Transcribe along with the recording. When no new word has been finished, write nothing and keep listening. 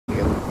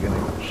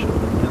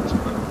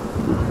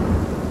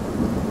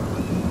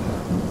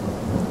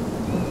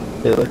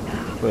Taylor,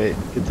 wait,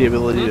 get the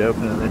ability to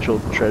open an initial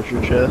treasure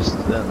chest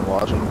and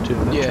lodging to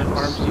an Yeah, entrance.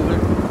 arms dealer.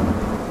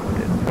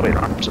 Wait,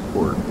 arm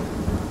support.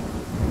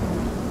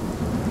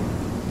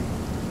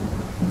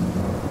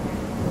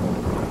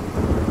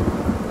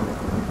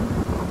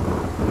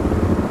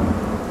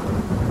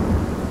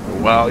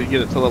 Wow, you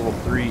get it to level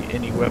 3,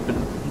 any weapon.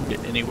 You can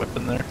get any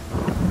weapon there.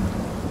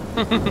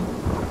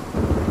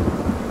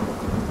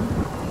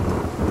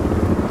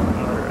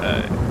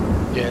 Alright.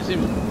 Yeah, it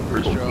seems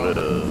pretty strong.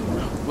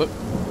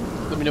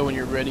 Let me know when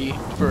you're ready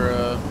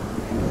for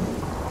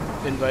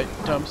invite,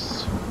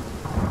 Thomas.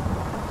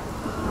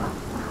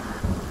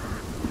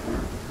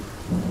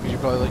 Because you're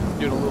probably like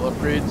doing a little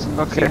upgrades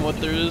and seeing what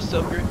there is to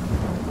upgrade.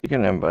 You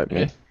can invite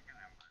me.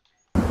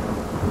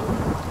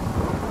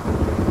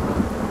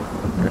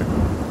 Okay.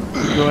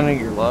 Joining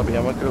your lobby,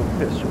 I'm gonna go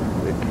piss real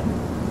quick.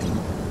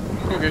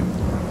 Okay.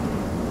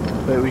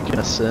 Wait, we can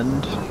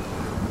ascend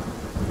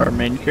our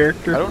main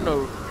character? I don't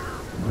know.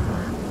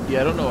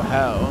 Yeah, I don't know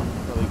how.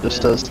 Like,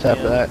 Just does tap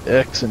that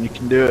X and you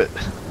can do it.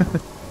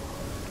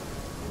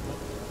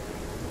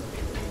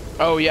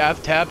 Oh yeah,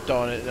 I've tapped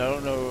on it. I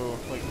don't know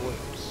like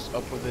what's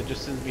up with it.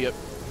 Just sends me up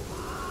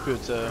to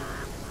its yeah,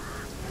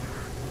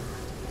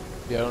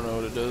 I don't know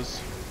what it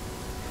does.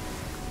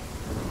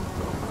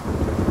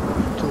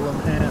 Mental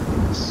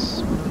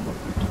enhance.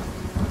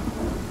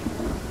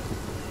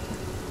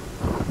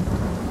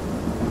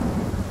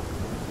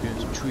 Doing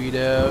some tweet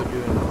out,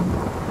 doing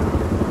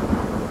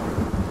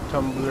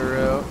Tumblr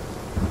out.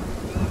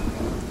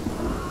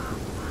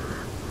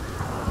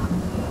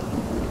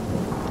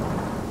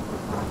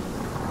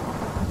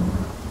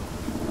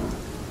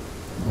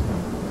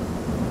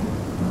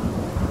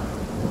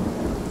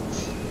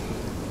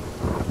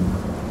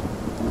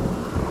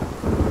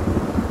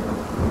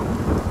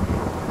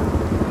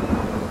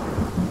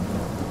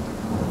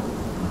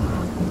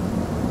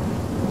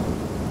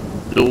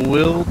 Dual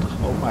wield?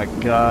 Oh my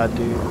god,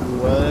 dude.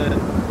 What?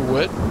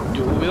 What?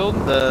 Dual wield?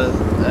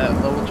 At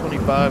level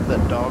 25,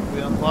 that dog we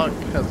unlock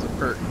has the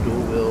perk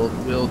dual wield.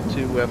 Wield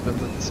 2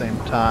 weapons at the same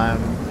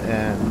time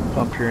and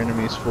pump your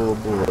enemies full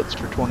of bullets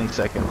for 20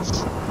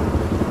 seconds.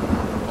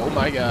 Oh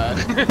my god.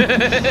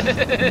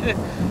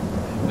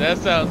 That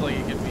sounds like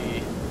it could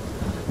be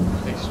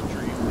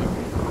extremely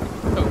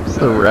good.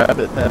 The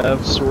rabbit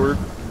have sword.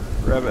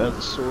 Rabbit has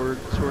a sword.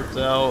 Swords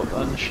out.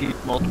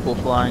 Unsheath multiple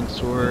flying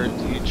swords,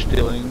 each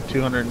dealing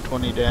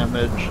 220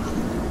 damage.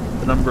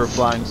 The number of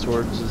flying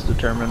swords is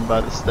determined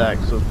by the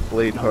stacks of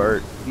blade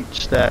heart.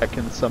 Each stack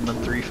can summon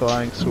 3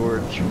 flying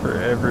swords. For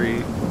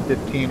every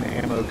 15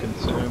 ammo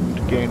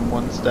consumed, gain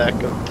 1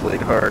 stack of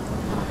blade heart.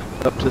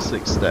 Up to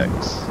 6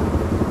 stacks.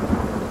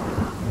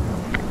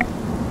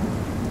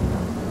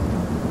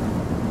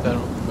 I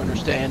don't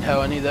understand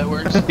how any of that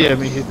works. Yeah,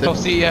 me either. I'll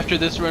see after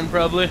this run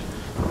probably.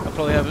 I'll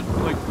probably have it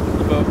like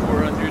above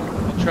 400.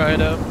 I'll try it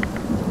out.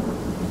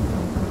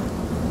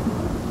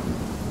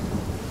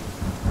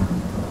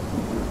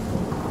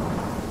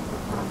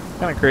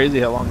 Kind of crazy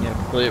how long you have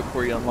to play it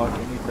before you unlock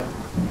anything.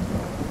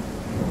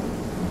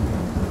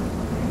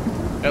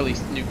 At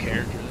least new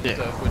characters and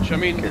stuff, which I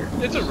mean,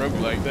 it's a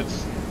roguelike.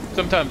 That's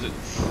sometimes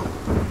it's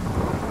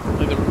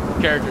like the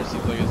character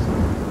seems like it's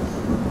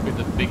like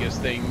the biggest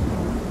thing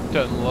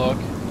to unlock.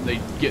 When they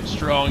get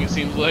strong, it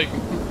seems like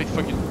they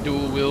fucking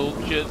dual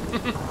wield shit.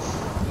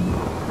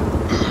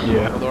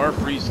 Yeah. Although our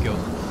freeze skill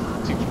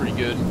seems pretty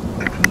good.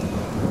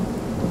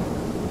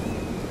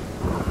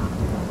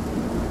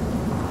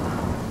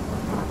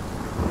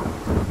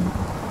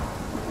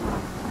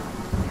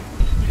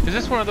 Is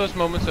this one of those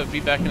moments of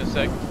be back in a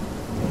sec?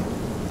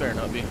 Better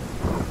not be.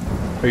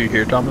 Are you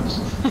here, Thomas?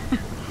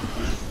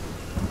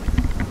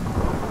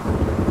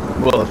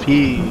 Well, if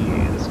he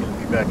is going to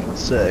be back in a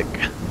sec,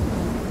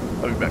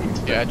 I'll be back in a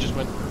sec. Yeah, I just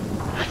went to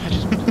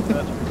the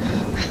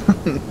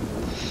bathroom.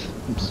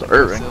 I'm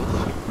starving.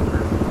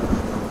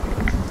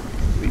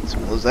 Eat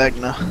some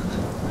lasagna.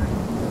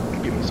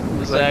 Give me some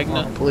lasagna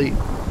on a plate.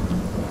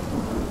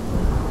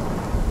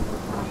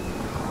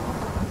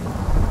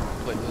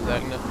 Plate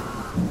lasagna.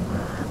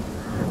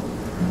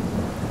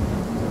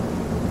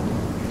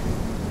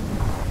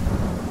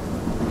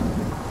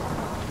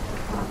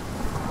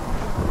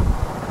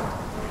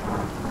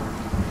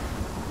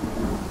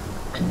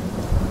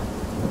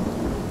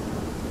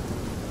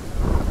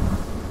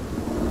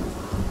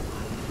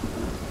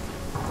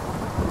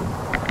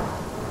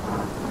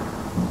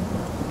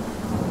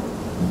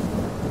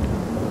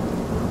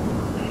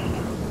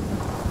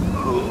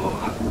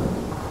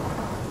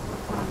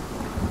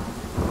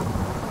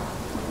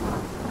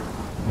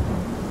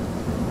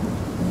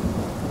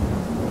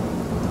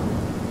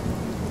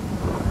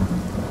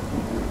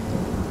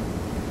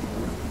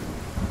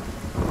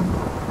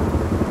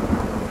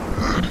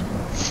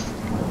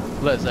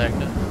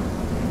 Lasagna.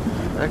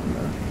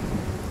 Lasagna.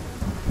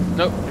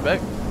 Nope, you're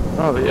back.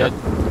 Oh yeah.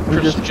 I'm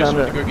Chris just trying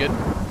went to to go get.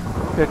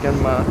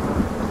 picking my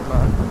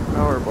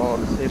Powerball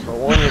to see if I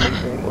won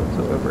anything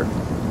whatsoever.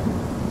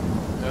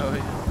 Oh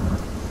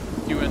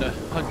yeah. You win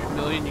 100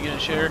 million, you gonna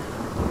share?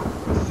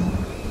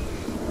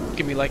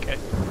 Give me like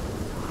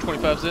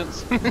 25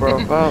 cents. Bro,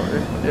 if I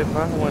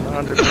win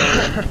 100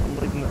 million, I'm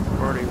leaving this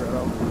party right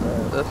off the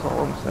bat. That's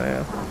all I'm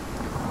saying.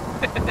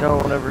 Y'all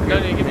will never hear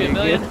Gonna from give me me a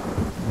million? again.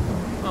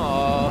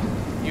 Aw,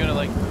 you wanna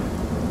like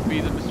be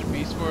the Mr.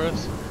 Beast for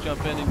us?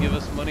 Jump in and give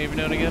us money every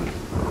now and again? I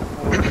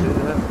wouldn't do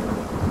that.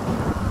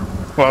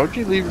 Why would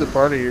you leave the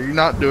party? Are you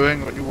not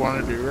doing what you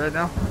want to do right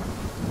now?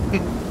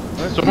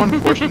 Someone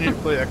forcing you to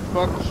play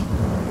Xbox?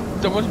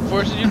 Someone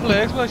forcing you to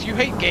play Xbox? You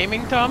hate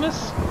gaming,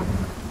 Thomas?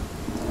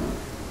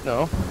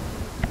 No.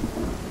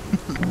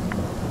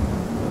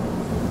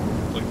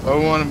 Like, if I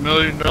won $1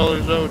 million, I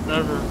would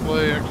never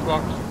play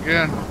Xbox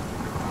again.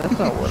 That's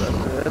not what I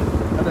said.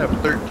 I'd have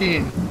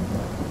 13.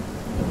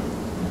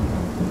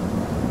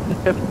 I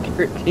have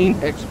 13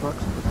 Xbox.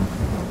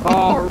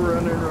 All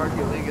running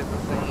Rocket League at the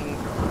same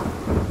time.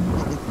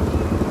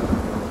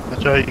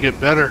 That's how you get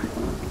better.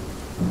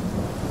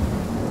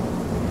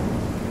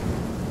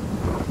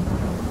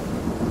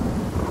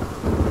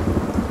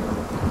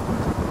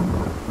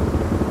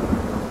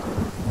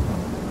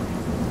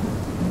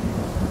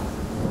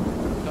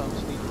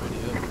 Thomas needs a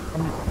video.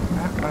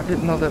 I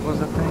didn't know that was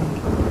a thing.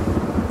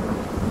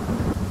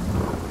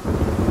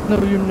 No,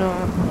 you're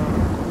not.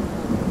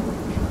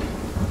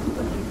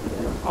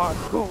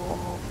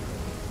 Hardcore.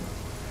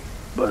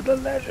 But the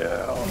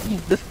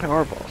legend. This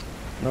Powerball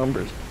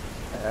numbers.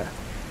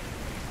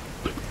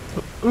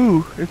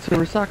 Ooh, it's a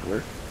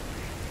recycler.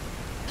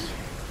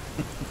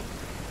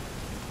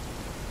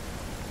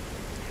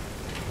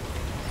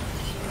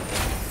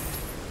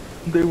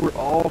 They were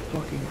all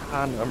fucking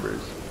high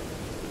numbers.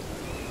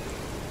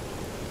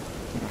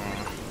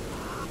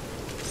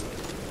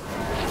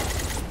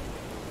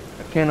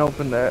 I can't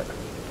open that.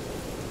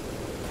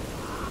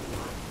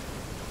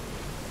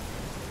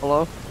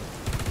 Hello?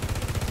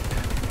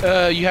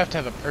 You have to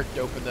have a perk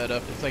to open that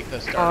up. It's like the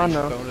starting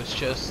no. bonus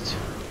chest.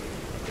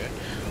 Okay.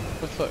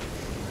 What the fuck?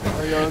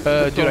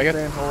 Dude, I got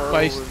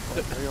spice.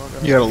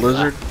 You got a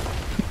lizard?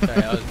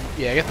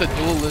 Yeah, I got the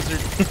dual lizard.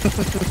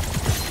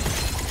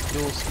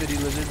 Dual spitty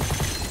lizard.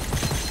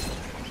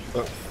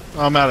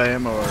 I'm out of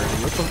ammo already.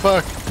 What the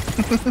fuck?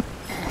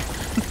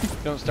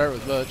 Don't start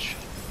with much.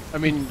 I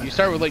mean, you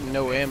start with like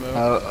no ammo.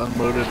 I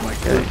unloaded my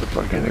There's case. the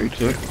fucking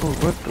too. Oh,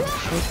 what the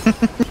fuck?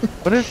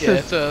 What is Yeah,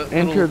 this? it's a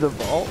Enter little, the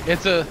vault?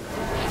 It's a,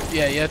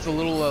 yeah, it's a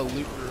little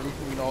loot room.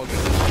 We can all go in.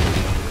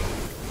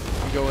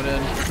 I'm going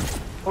in.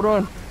 Hold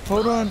on.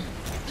 Hold on.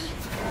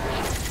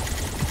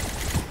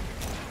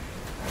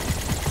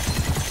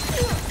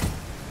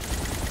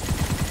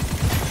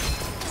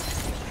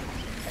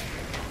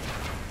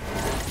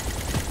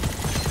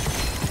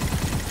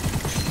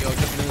 Y'all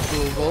jumping in this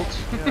little vault?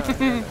 Yeah,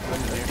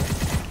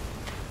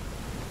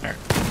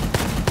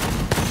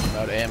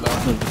 Out of ammo.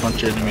 There's a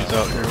bunch of enemies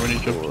out here when you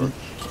jump in.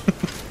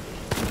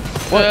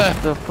 What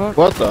the fuck?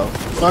 What the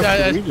fuck Yeah,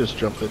 did we just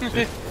jump into? Yeah,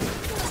 this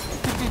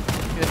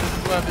is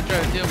what I've been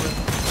trying to deal with.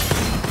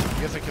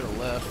 I guess I could have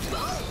left.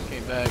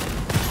 Came back.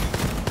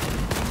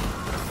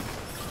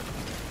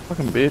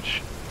 Fucking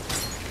bitch.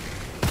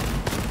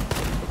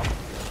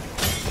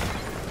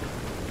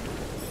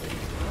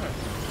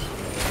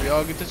 We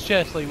all get this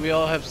chest. Like, we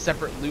all have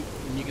separate loot,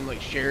 and you can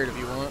like share it if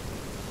you want.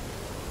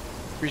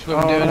 Reach what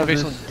I'm doing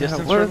based on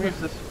distance what from you. is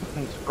this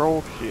fucking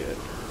scroll shit?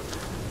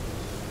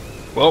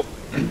 Well,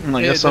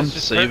 I guess I'm that's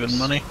just saving perks.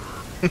 money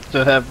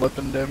to have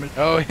weapon damage.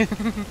 Oh,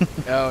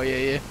 oh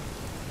yeah.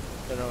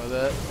 Don't know about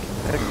that.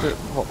 Exit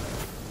vault.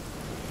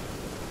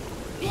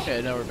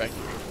 Okay, now we're back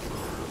here.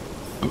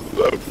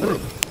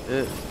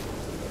 This.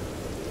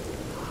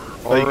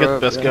 Oh, you get the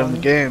best gun in the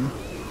game.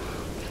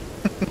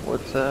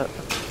 What's that?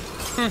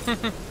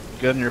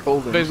 Gun you're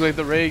holding. Basically like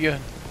the ray gun.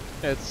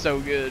 That's so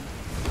good.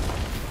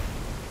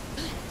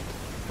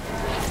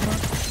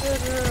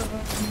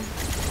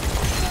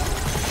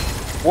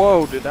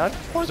 Whoa, did I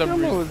just punch some him or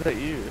reason- was that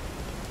you?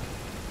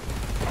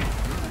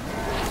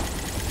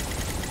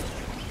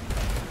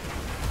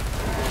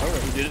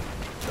 Alright, we did it.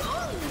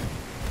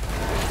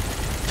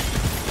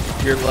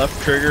 Your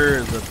left trigger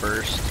is a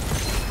burst,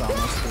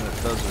 Thomas, and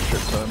it does a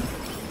shit ton.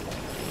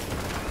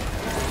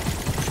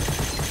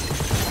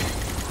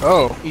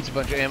 Oh, Eats a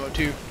bunch of ammo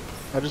too.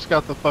 I just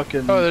got the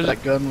fucking Oh, there's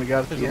that gun we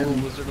got at There's the a little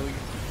end. lizard.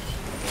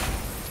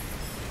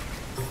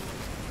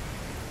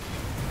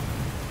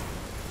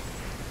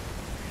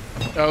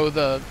 Oh,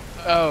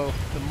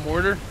 the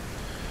mortar.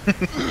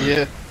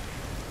 Yeah.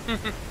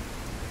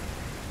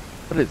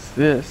 What is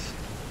this?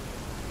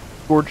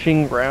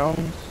 Scorching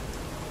rounds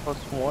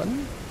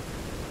 +1?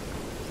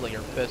 Like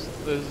our best.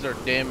 This is our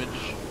damage.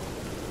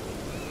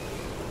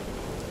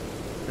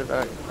 Did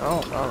I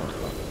don't know.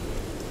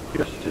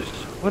 Justice.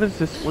 What is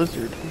this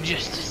lizard?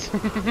 Justice.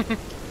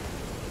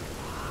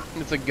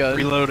 It's a gun.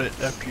 Reload it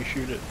after you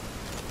shoot it.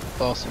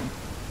 Awesome.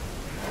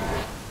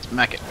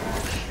 Smack it.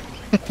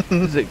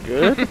 Is it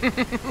good?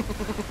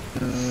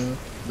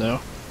 No.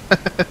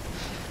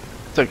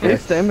 It's okay.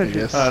 Its damage I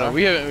is guess. I don't know.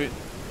 We haven't.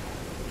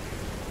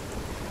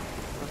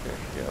 Okay,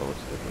 yeah,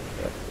 let's look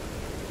at that.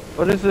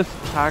 What is this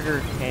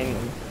Tiger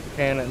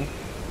Cannon?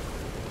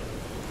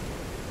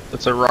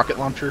 It's a rocket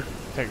launcher.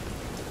 Take-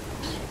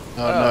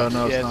 Oh,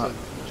 no, yeah, it's not.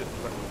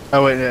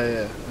 Oh wait, yeah.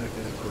 Okay,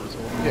 that's what it's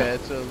holding. Yeah,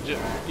 it's a legit.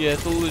 Yeah,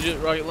 it's a legit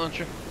rocket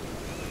launcher.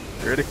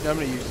 Ready? I'm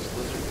gonna use this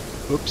lizard.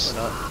 Whoops. Or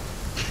not.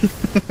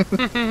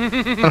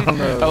 I don't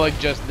know. I like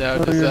just now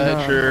No, you're decided.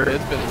 not. Sure.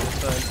 It's been a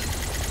good time.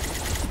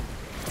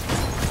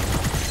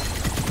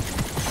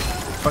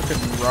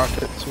 Fucking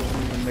rockets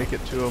won't even make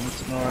it to them.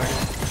 It's annoying.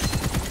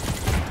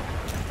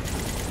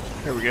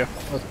 There we go.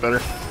 That's better.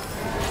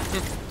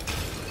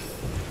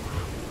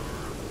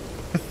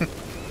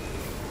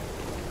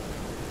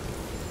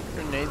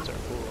 Grenades are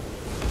cool.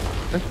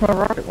 That's my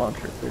rocket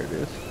launcher. There it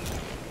is.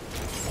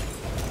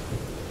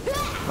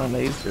 My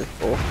nades are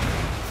full.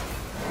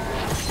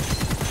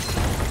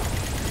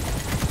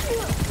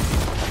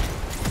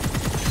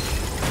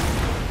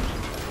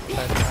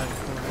 Hide behind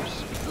corners.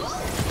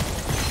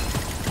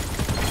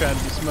 Trying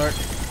to be smart.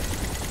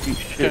 Eat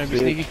Trying shit, to be bitch.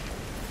 sneaky.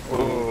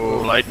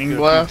 Oh, lightning Do a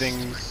few blast.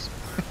 Things.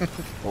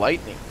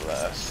 Lightning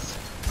blast.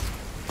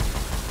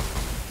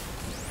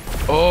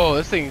 Oh,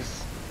 this thing's.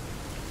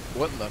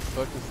 What in the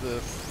fuck is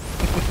this?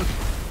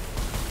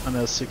 And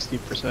a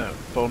 60%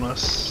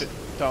 bonus. Shit,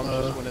 Tom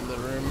just went in the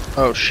room.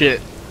 Oh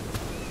shit.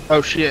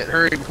 Oh shit.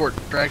 Hurry before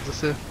it drags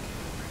us in.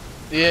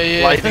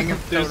 Yeah. Lightning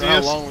Don't know how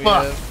enthusiast. long we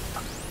Fuck. have.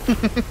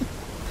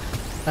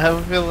 I have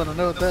a feeling I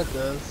know what that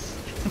does.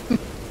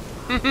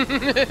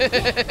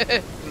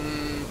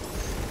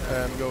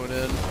 I'm going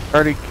in.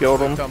 Already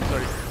killed him. Tom,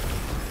 sorry.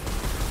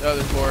 Oh,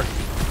 there's more.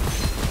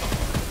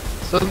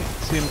 Doesn't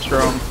seem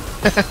strong.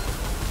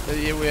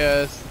 Yeah, we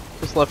have.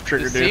 Just left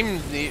trigger, It dude.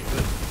 seems neat,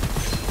 but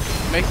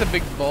it makes a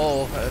big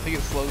ball. I think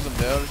it slows them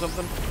down or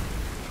something.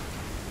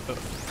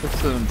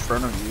 Puts it in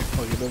front of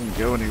you, like it doesn't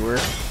go anywhere.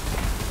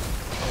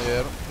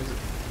 Yeah,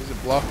 is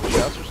it blocking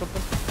shots or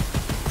something?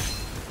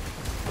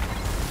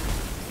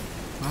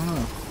 I don't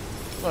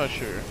know. Not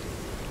sure.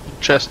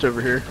 Chest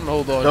over here. I'm gonna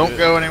hold on. Don't to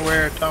go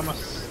anywhere,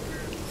 Thomas.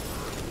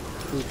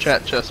 There's a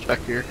chat chest back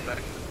here.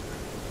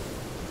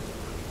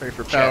 Pray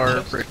for Chat power,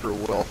 chest? pray for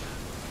wealth.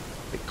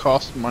 It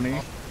costs money.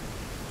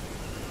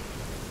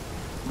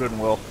 Good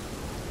and wealth.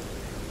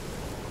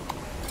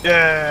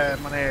 Yeah,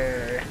 money.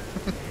 It.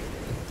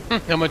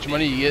 How much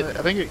money you get?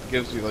 I think it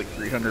gives you like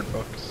 300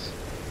 bucks.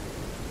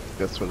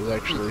 That's what it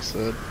actually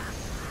said.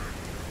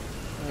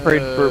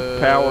 Prayed for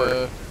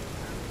power.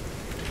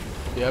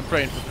 Yeah, I'm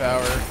praying for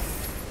power.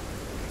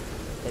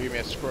 Oh, give me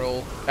a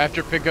scroll.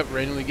 After pickup,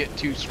 randomly get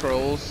 2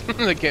 scrolls.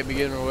 That can't be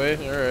getting away.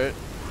 Alright.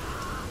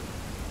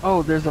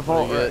 Oh, there's a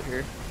vault Pretty right good.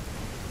 here.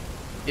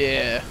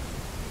 Yeah.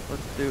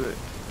 Let's do it.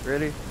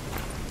 Ready?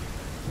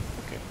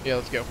 Okay. Yeah,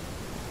 let's go.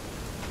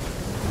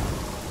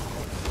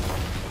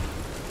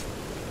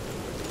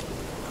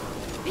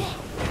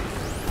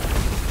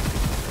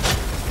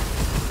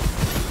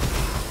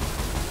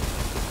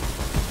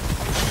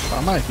 How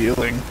am I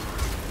healing?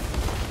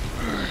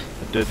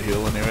 It did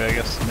heal anyway, I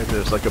guess. Maybe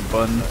there's like a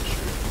bun. Not sure.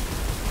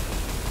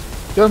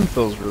 Gun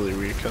feels really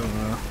weak, I don't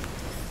know.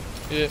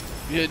 Yeah,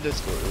 it does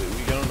feel really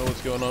weak. I don't know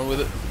what's going on with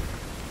it.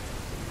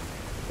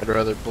 I'd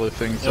rather blow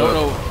things I don't up.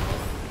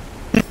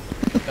 know.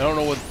 I don't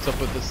know what's up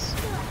with this.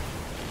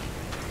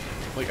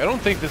 Like, I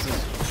don't think this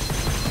is.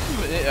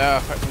 No,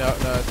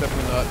 it's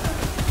definitely not.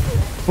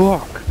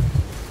 Fuck.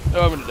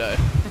 Oh, I'm gonna die.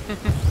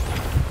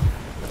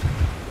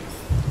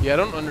 Yeah, I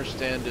don't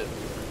understand it.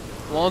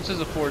 Launches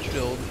a force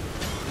field.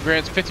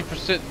 Grants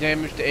 50%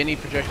 damage to any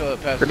projectile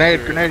that passes Grenade,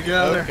 through. grenade, get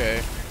out of there.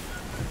 Okay.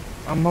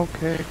 I'm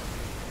okay.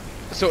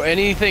 So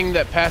anything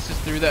that passes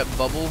through that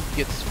bubble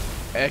gets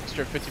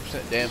extra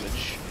 50%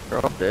 damage. They're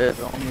all dead.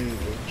 It only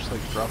just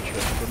like drops you in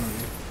front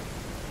of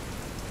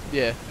you.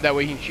 Yeah, that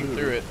way you can shoot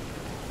through it.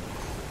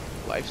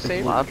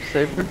 Lifesaver?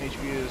 Lifesaver?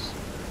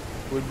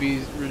 HP would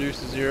be reduced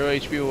to 0.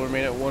 HP will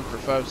remain at 1 for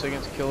 5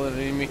 seconds. Kill an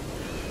enemy.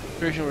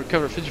 Duration will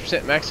recover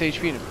 50% max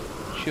HP and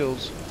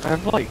shields. I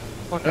have like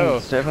fucking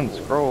 7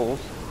 scrolls.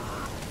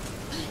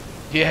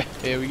 Yeah,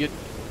 you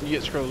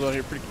get scrolls on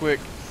here pretty quick.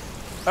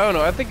 I don't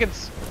know, I think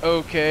it's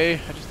okay.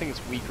 I just think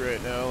it's weak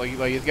right now. Like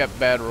it's got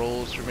bad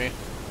rolls for me.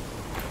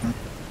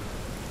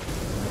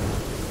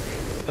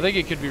 I think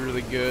it could be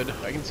really good.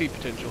 I can see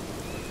potential.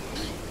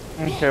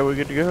 Okay, we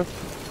good to go?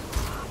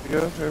 Good to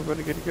go?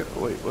 Everybody good to go?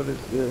 Wait, what is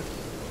this?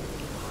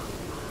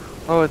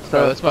 Oh, it's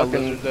Oh, a that's my fucking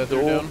lizard that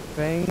they're dual down.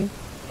 thing.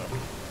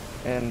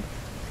 And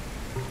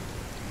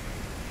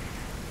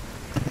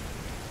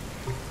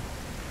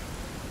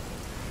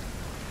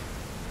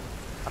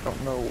I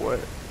don't know what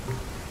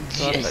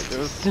gun that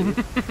goes to.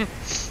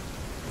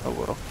 Oh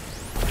well.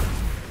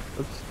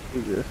 Let's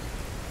do this.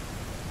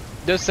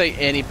 It does say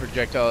any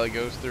projectile that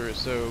goes through it,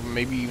 so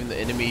maybe even the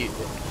enemy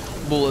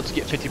bullets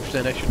get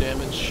 50% extra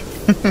damage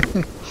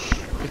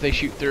if they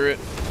shoot through it.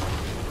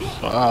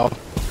 Wow.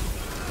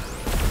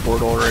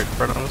 Portal right in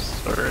front of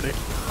us already.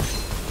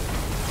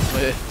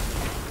 Eh.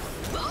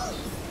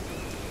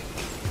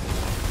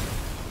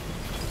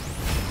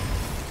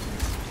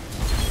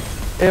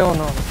 Hell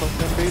no,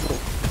 fucking beetle.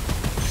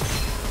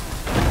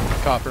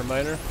 Copper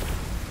miner.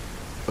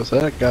 Was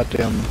that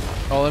goddamn...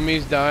 All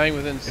enemies dying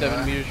within 7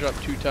 Yeah. meters drop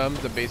 2 times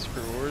the basic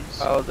rewards.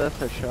 Oh,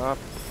 that's a shop.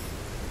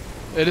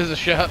 It is a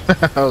shot.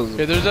 I was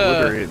Yeah, there's a-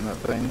 obliterating that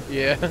thing.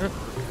 Yeah.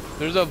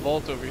 There's a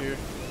vault over here.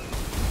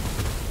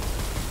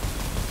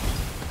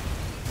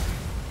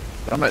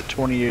 I'm at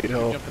 28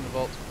 health. Jump in the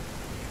vault.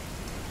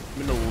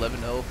 I'm in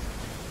 11 health.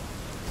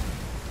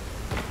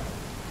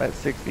 At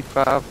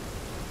 65.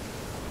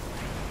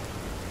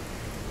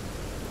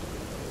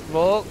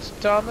 Vault,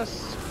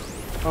 Thomas?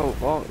 Oh,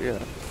 vault, yeah.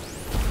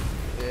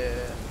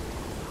 Yeah.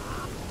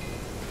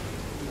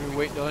 We're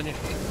waiting on you.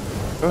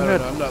 Go I ahead. don't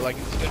know, I'm not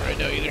liking this gun right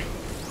now either.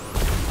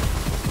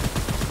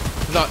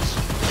 It's not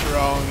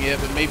strong yet,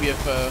 but maybe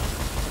if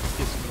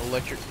get some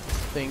electric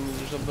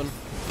things or something.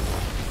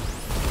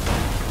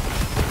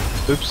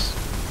 Oops.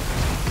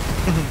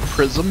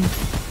 Prism.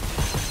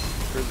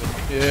 Prism.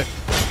 Yeah.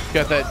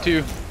 Got that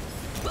too.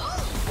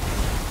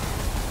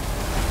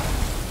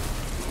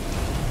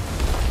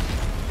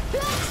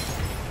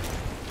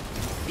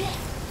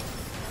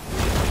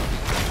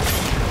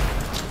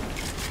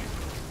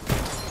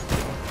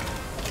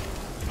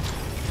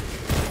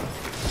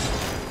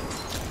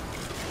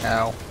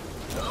 Ow.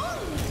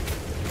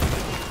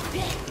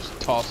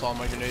 Just toss all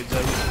my grenades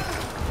at him.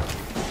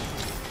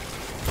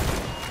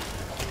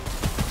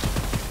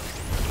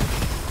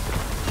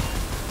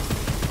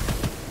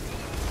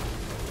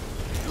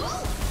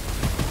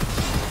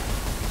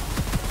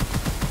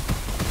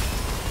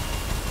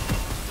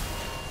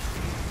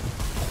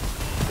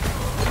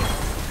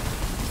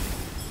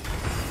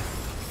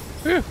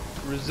 Whew.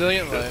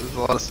 Resilient life. There's a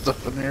lot of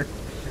stuff in here.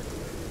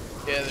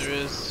 Yeah, there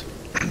is.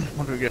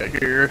 What do we got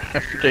here?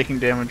 After taking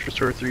damage,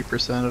 restore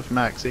 3% of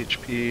max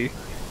HP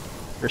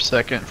per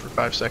second for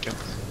 5 seconds.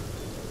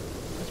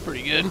 That's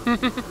pretty good.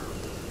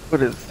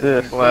 What is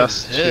this?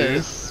 Blast What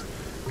is this?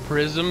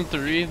 Prism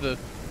 3, the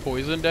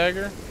poison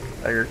dagger.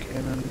 Dagger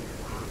cannon.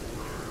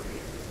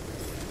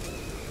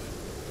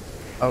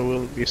 I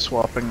will be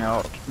swapping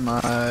out my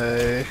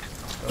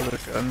other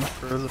gun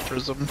for the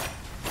prism.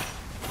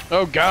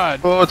 Oh god.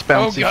 Oh, it's Oh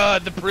bouncy.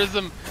 god, the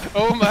prism.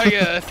 Oh my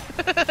god.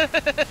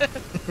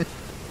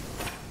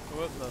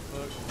 What the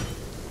fuck?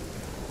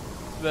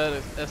 That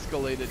has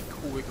escalated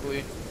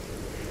quickly.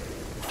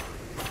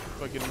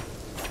 Fucking.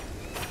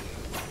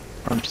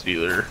 Arm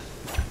stealer.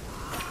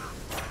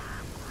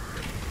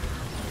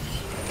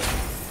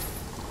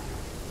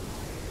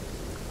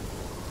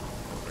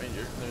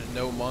 Ranger. There's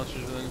no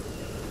monsters then.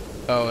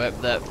 Oh,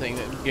 that thing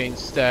that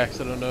gains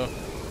stacks, I don't know.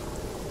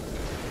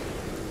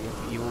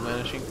 Evil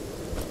vanishing.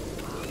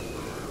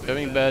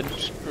 Having bad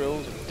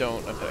skills?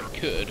 Don't. I bet I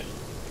could.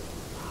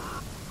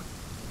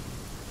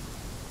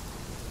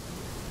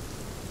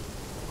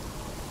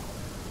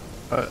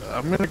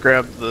 I'm gonna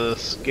grab the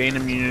gain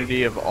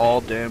immunity of all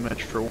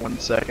damage for 1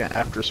 second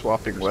after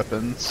swapping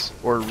weapons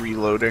or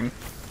reloading.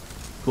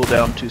 Cool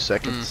down 2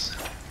 seconds.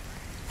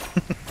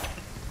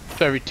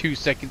 So every 2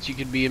 seconds you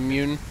can be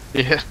immune.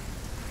 Yeah.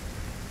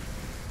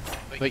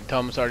 I think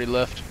Thomas already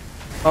left.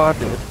 Oh, I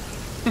did.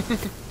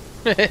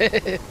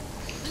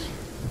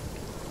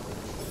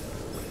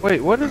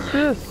 Wait, what is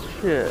this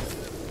shit?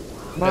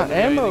 My Doesn't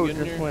have ammo anything in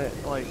just here?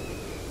 went, like,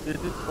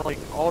 it just, like,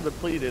 all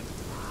depleted.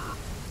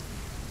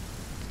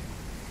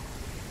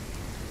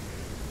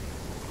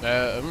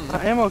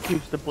 My ammo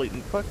keeps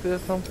depleting. Fuck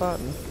this, I'm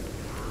fighting.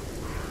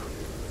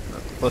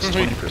 Plus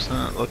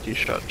 20% lucky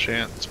shot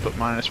chance, but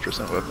minus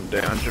percent weapon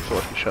damage if a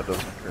lucky shot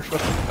doesn't occur.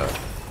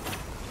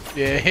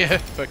 Yeah, yeah,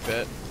 fuck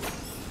that.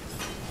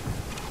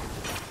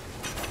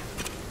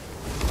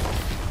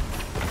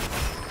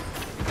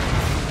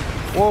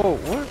 Whoa,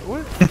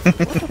 what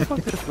the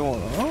fuck is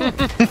going on?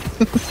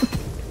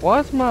 Why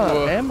is my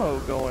Whoa. ammo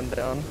going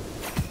down?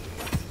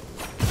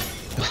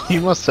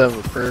 You must have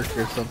a perk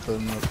or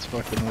something that's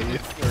fucking with you.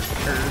 Or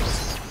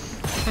curse.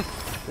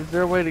 Is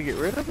there a way to get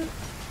rid of it?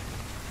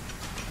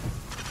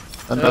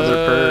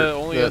 Another perk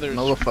only that others.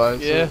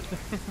 nullifies Yeah. it.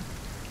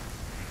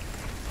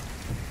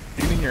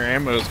 Even your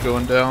ammo's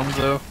going down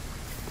though.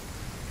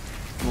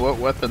 What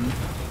weapon?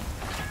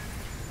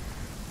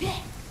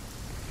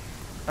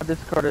 I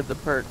discarded the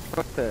perk.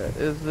 Fuck that.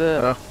 Is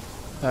that... Oh.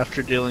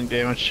 After dealing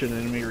damage to an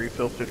enemy,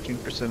 refill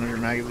 15% of your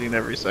magazine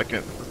every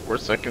second for 4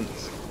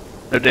 seconds.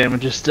 No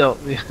damage is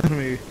dealt. The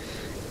enemy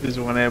loses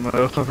 1 ammo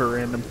of a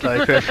random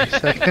type every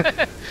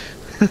second.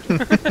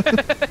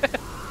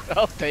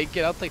 I'll take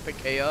it. I'll take the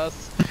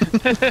chaos.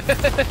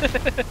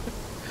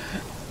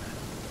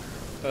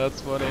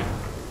 That's funny.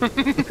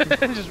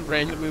 Just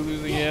randomly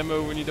losing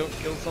ammo when you don't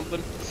kill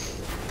something.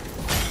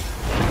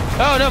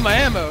 Oh no, my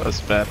ammo!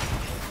 That's bad.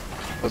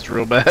 That's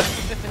real bad.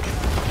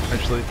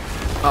 Actually,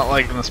 not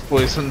liking this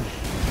poison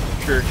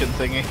shuriken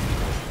thingy.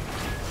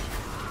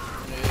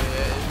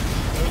 Yeah,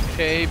 it's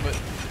okay, but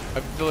I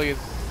feel like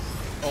it's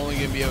only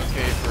gonna be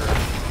okay for.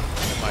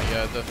 Oh my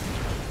god, the.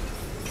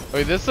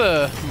 Wait, this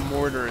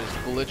mortar is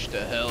glitched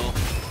to hell.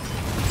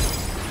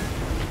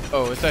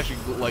 Oh, it's actually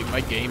like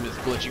my game is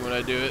glitching when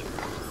I do it.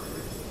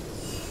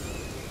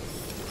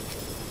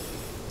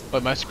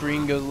 But my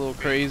screen goes a little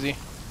crazy.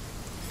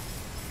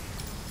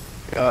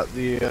 Got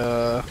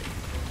the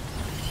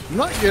I'm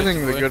not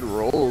getting the good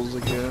rolls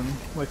again,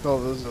 like all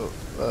those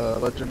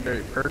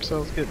legendary perks I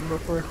was getting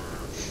before.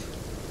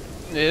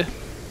 Yeah.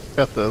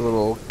 Got the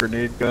little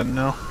grenade gun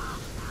now.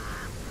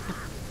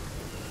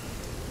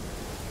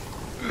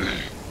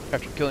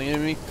 After killing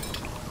enemy.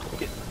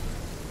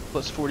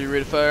 Plus 40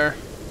 rate of fire.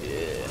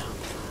 Yeah.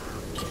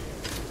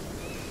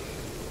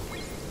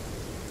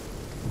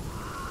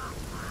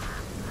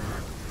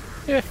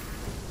 Yeah.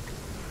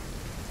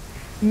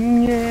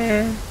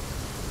 Yeah.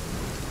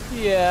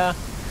 Yeah.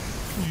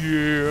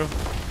 Yeah.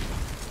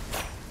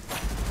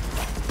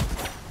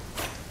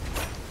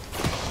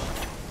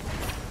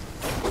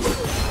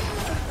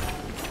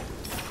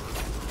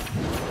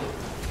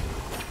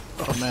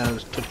 Oh man, I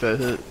just took that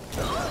hit.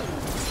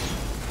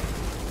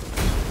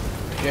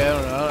 Yeah,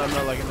 I don't know. I'm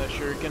not liking that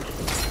shuriken.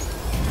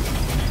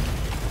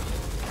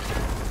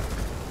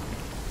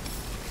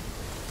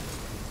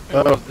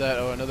 What was that?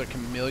 Oh, another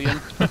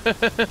chameleon.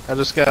 I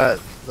just got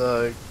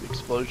the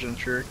explosion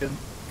shuriken.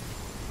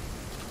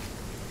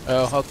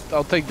 Oh,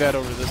 I'll take that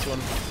over this one.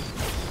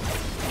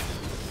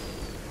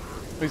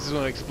 At least this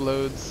one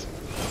explodes.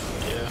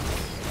 Yeah.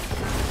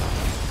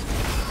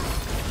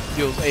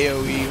 Deals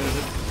AoE even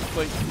if it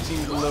like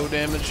seems low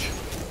damage.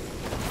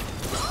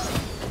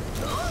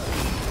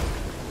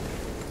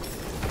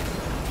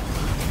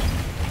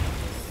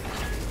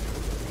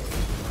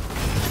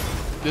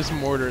 This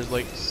mortar is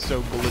like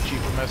so glitchy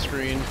for my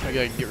screen. I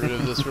gotta get rid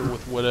of this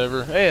with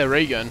whatever. Hey, a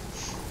ray gun.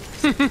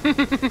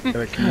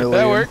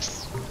 That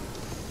works.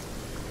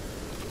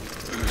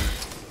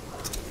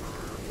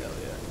 Hell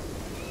yeah.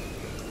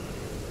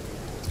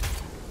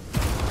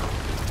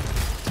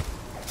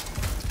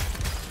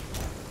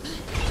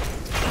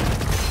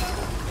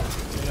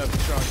 May not be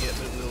strong yet,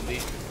 but it will be.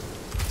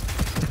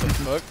 What the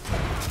fuck?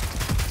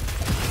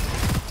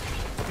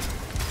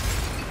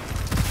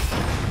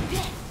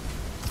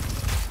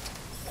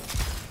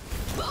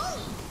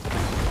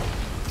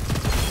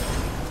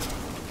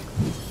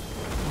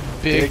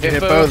 Big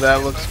hippo.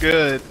 That looks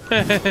good.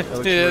 That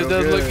looks Yeah, it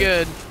does real look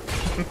good.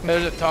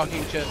 There's a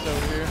talking chest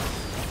over here.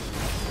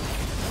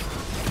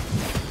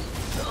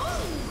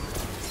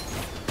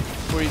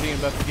 What are you thinking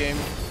about the game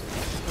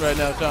right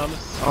now,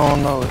 Thomas? Oh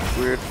no, it's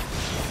weird.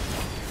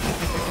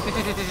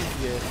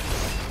 Yeah.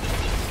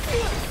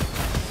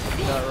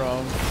 Not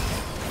wrong.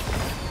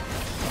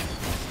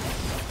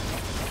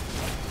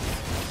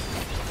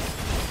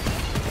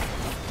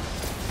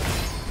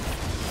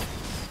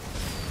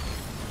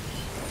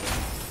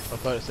 I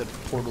thought it said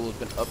portal has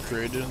been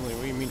upgraded. I'm like,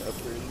 what do you mean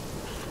upgraded?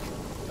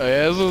 Oh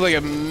yeah, this looks like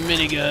a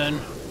minigun.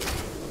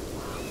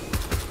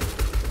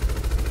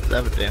 Does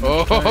that have a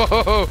damage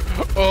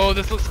Oh,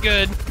 this looks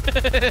good.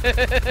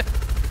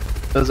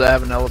 Does it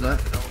have an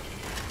element?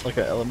 Like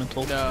an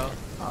elemental? No.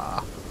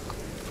 Ah.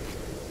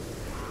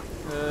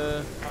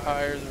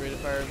 Higher the rate of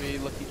fire V,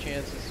 lucky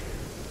chances.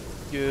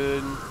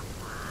 Good.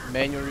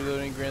 Manual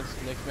reloading grants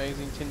the next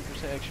magazine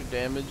 10% extra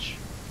damage.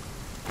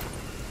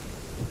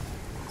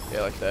 Yeah,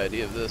 I like the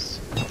idea of this.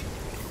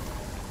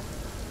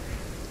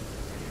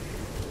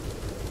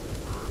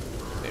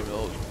 Maybe a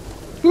little.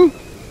 Woo!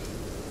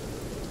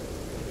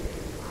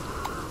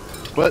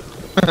 What?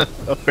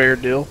 A fair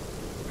deal.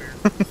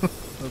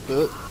 That's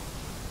it.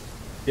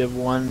 You have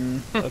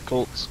one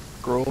occult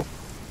scroll.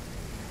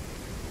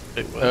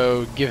 Wait, what?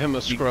 Oh, give him a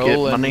You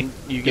scroll get and money?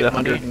 you get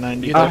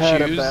 190. You I get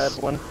had shoes. a bad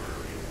one.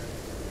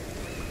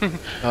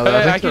 Oh,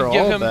 I I think could they're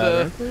give all him bad,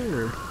 the- aren't they,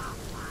 or-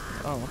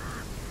 Oh.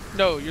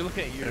 No, you're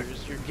looking at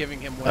yours. You're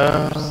giving him one of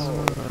yours.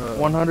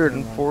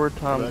 104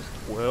 times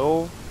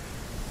 12.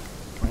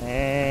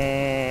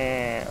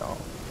 Wow.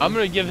 I'm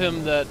gonna give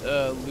him that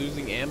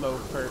losing ammo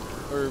perk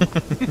or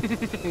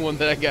one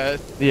that I got.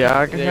 Yeah,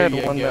 I There had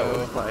you one that go.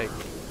 was like,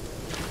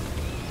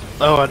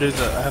 Oh, I do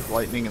that. I have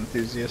lightning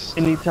enthusiast.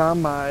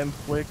 anytime I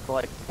inflict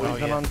like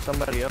poison yeah. on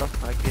somebody else,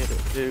 I get it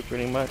too,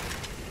 pretty much.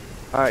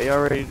 Alright,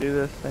 y'all ready to do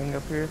this thing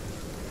up here?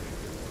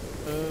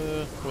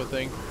 What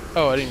thing?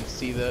 Oh, I didn't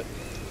see that.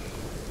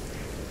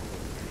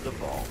 The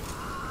ball.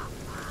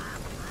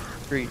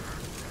 3,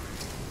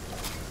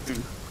 2,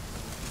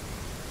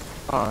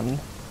 1.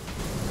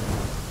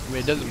 I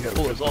mean, it doesn't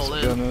pull us all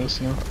in.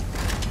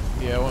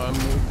 Yeah, well,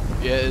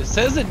 yeah, it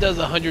says it does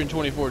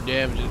 124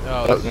 damage.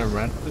 Oh, Oh, never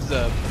mind. This is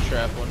a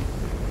trap one.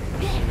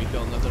 I'm gonna be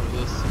killing nothing with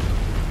this.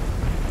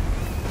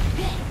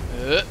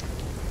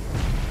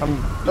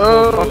 I'm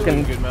Fucking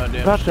fucking good amount of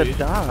damage. about to dude.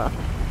 die.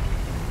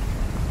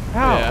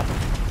 How? Yeah.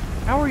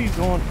 How are you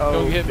going? Oh,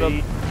 Don't hit B,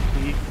 me.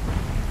 B.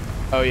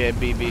 Oh yeah,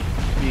 BB.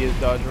 B is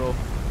dodge roll.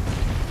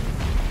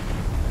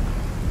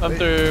 I'm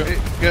through. Wait,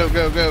 go,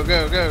 go, go,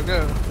 go, go,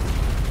 go.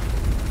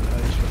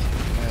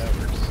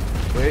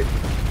 Wait.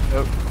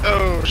 Oh,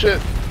 oh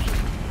shit.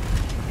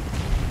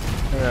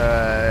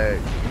 Alright.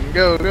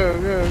 Go,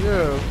 go, go,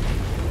 go.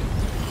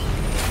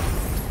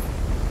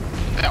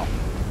 Ow.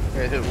 I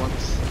hit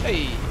once.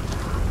 Hey.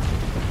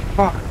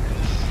 Fuck.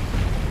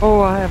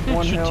 Oh, I have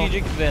one health.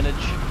 Strategic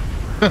advantage.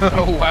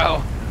 Oh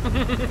wow.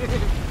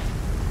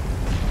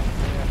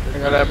 I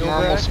got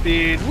abnormal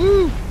speed.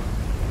 Woo!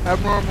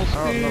 Abnormal speed.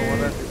 I don't know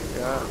what I just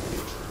got.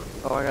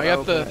 Oh, I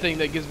got the thing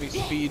that gives me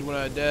speed when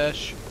I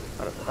dash.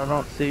 I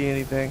don't see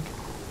anything.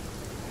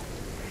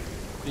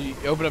 Did you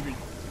open up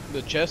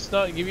the chest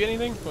not give you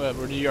anything? Or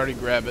did you already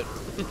grab it?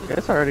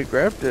 Guess I already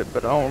grabbed it,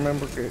 but I don't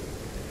remember it.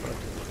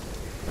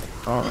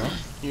 I don't know.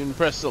 You can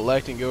press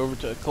select and go over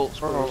to occult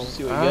scrolls and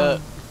see what you Ah.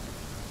 got.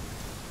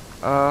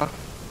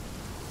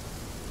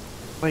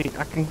 Wait,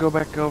 I can go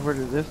back over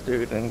to this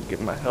dude and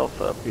get my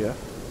health up, yeah.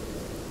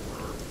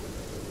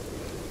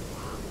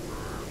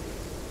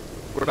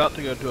 We're about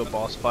to go to a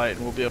boss fight,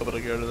 and we'll be able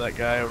to go to that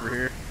guy over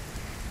here.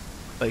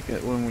 Like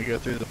when we go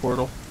through the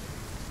portal.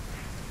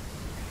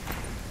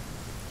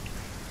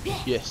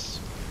 Yes.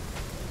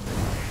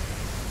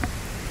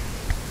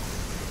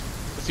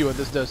 Let's see what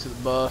this does to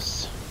the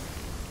boss.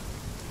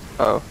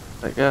 Oh,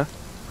 I guess.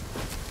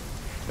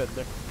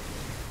 Peddler.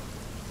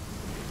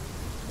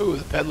 Ooh,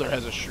 the peddler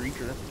has a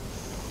shrieker.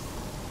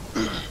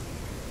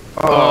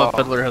 Oh,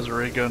 Peddler has a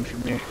ray gun for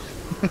me.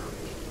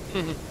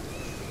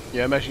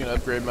 Yeah, I'm actually gonna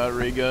upgrade my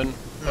ray gun.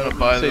 I'm gonna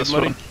buy Save this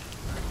money. one.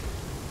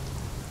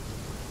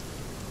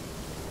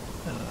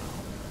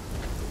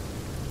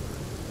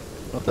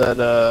 With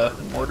that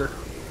mortar.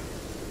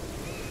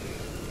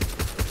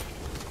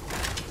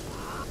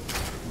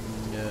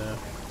 Yeah.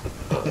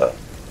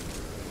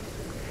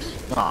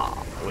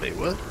 Aw, wait,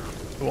 what?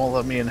 It won't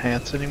let me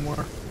enhance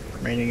anymore?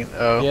 Remaining in,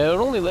 oh. Yeah, it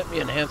would only let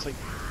me enhance like.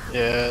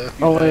 Yeah, if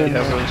you, Oh, you yeah.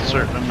 have a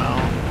certain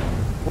amount.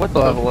 What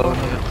We'll the have 11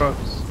 fuck? of the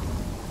trucks.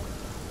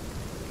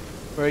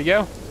 Where you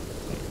go?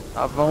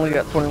 I've only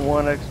got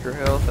 21 extra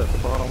health at the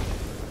bottom.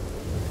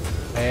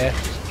 Yeah.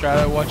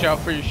 Try to watch out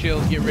for your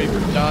shields. Get ready for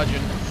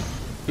dodging.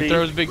 He See?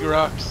 throws big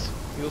rocks.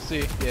 You'll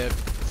see. Yeah.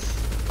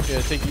 Yeah.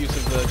 Take use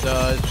of the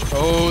dodge.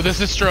 Oh, this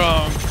is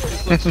strong.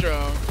 This looks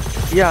strong.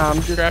 Yeah,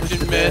 I'm just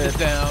Crafted mid is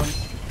down.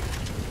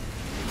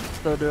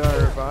 So do I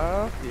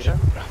revive? Yeah.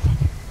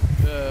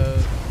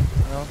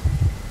 No.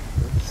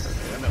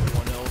 I'm at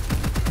 1 health.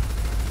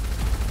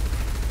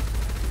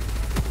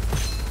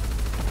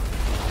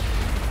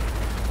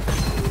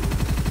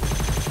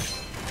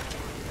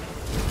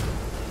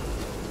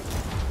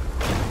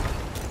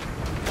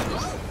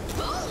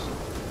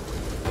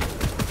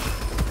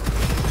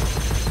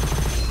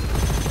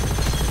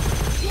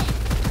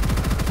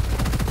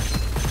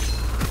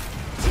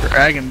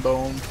 Dragon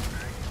Bone.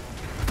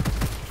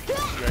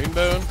 Dragon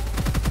bone.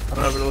 I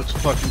don't know, but it looks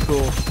fucking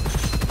cool.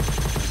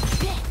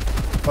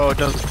 Oh, it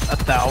does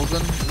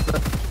 1,000? Is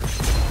that...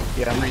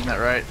 Yeah, I'm reading that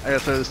right. I gotta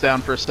throw this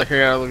down for a second. I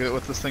gotta look at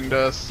what this thing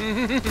does.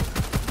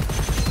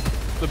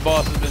 The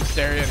boss has been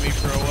staring at me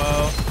for a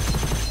while.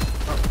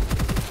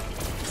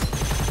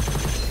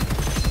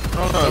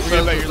 Oh no, Don't it forget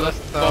says about it's your left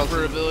 1,000.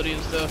 bumper ability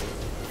and stuff.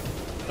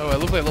 Oh, it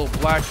looks like a little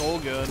black hole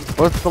gun.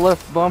 What's the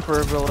left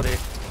bumper ability?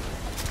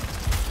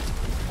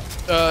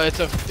 It's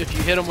a if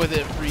you hit them with it,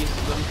 it freezes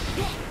them.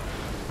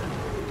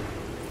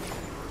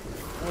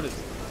 What is it?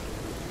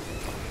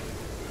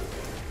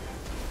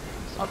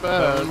 It's not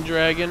bad. Bone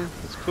dragon.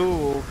 It's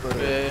cool, but...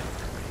 Yeah.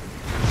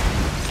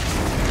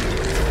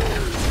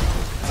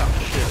 Oh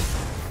shit.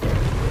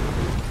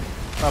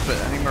 Stop it,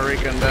 I need my ray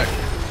gun back.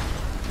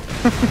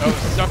 Oh,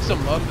 it sucks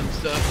them up and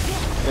stuff.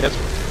 Yeah, it's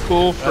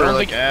cool for I don't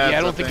like think, ads, yeah,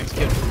 I don't think it's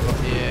good for.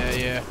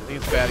 Yeah. I think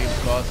it's bad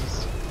against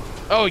bosses.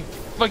 Oh, he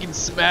fucking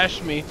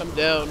smashed me. I'm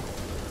down.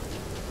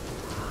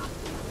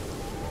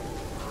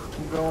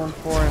 I'm going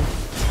for him.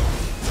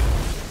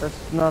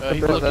 That's not the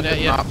He's best. looking That at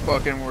did you. not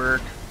fucking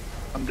work.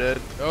 I'm dead.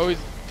 Oh, he's.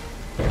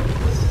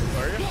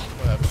 Are you?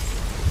 What happened?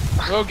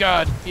 Oh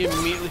god, he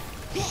immediately.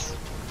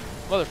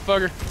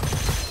 Motherfucker.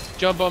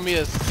 Jump on me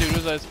as soon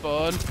as I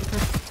spawn. I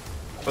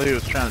thought he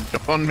was trying to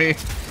jump on me.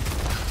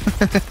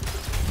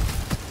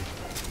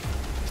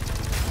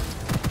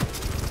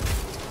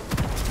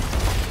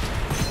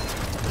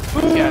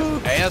 This guy's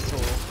an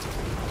asshole.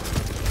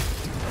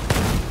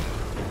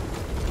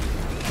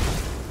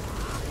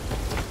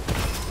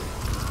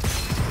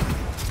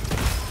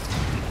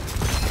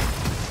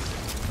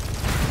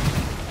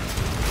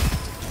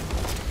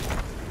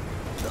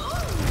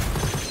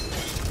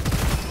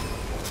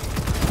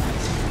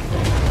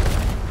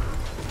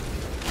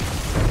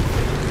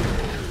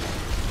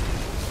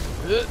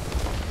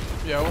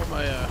 Yeah, I want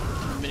my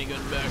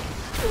minigun back.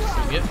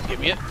 Give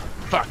me it.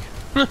 Fuck.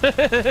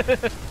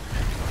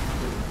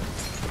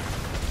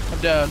 I'm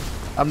down.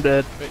 I'm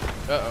dead. Wait.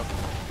 Uh oh.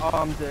 Oh,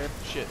 I'm dead.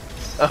 Shit.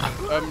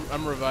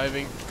 I'm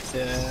reviving.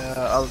 Yeah,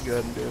 I'll go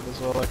ahead and do it as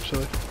well,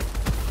 actually.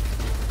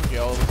 Okay,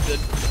 all of us did.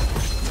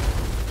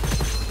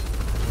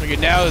 Okay,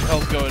 now his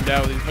health's going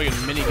down with these fucking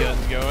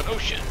miniguns going. Oh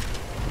shit.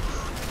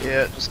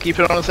 Yeah, just keep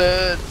it on his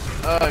head.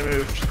 Oh, I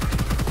moved.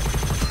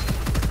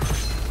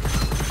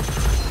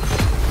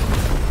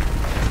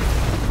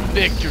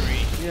 Victory.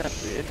 Yeah,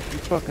 bitch. You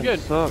fucking Good.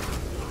 suck.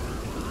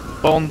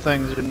 Bone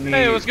things are neat.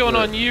 Hey, what's going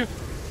but on, you?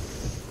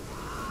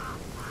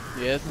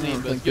 Yeah, it's I neat,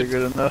 don't but think it's they're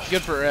good. good enough.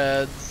 Good for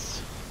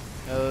ads.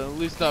 At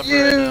least not for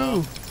right now.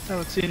 You!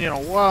 Haven't seen you in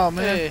a while,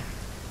 man. Hey.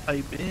 How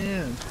you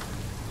been?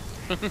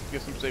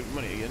 Guess I'm saving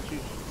money against you.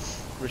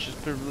 Rich's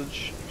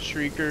privilege,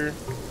 shrieker,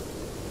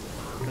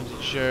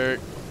 crimson shirt.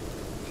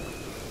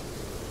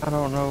 I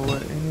don't know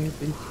what any of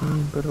these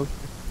mean, but okay.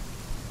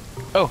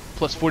 Oh,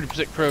 plus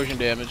 40% corrosion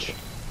damage.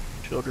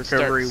 Shield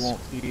recovery Starts.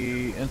 won't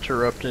be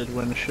interrupted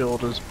when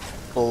shield is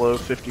below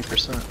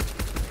 50%.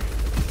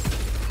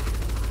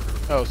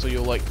 Oh, so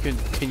you'll like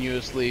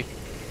continuously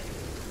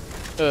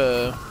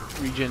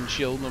regen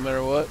shield no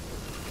matter what.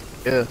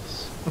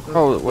 Yes.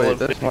 Oh, wait,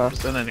 Below that's my-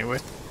 50% anyway.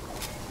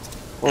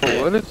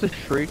 Well, what is the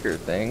shrieker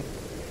thing?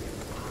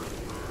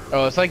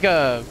 Oh, it's like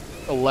a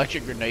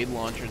electric grenade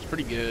launcher. It's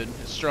pretty good.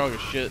 It's strong as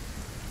shit.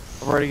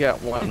 I've already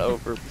got one Seems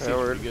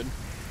overpowered. pretty good.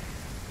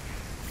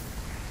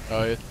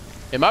 Oh yeah.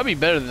 It might be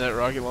better than that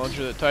rocket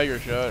launcher that Tiger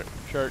shot.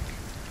 Shark.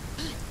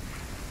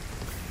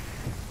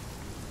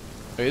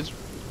 It's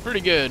pretty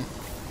good.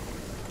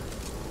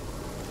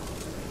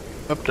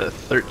 Up to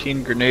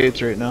 13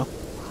 grenades right now.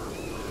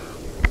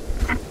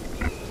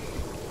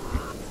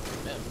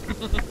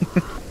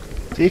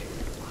 See?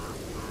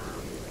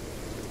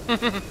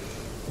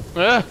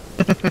 Ah,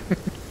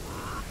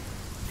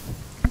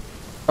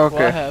 Okay.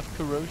 well, I have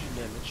corrosion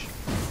damage.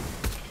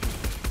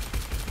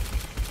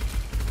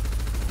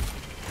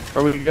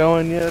 Are we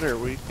going yet, or are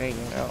we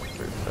hanging out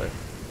for a sec?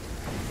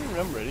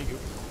 I'm ready to go.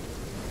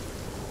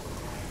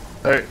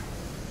 Alright.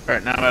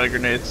 Alright, now I'm out of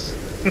grenades.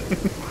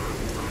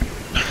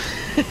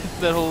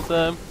 That whole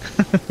time.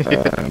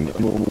 Alright,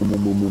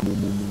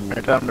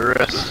 time to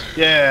rest.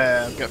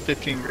 Yeah, I've got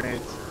 15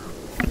 grenades.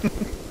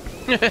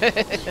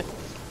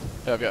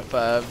 I've got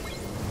 5.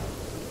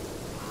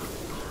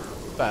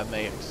 5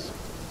 max.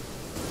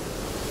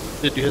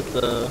 Did you hit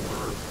the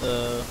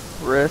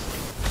Rest?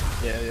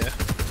 yeah.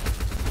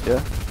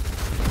 Yeah.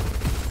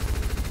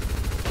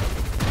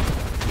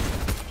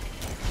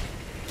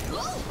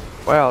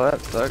 Wow,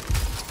 that sucks.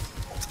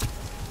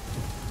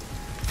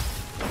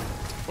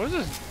 What is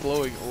this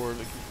glowing orb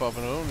that keeps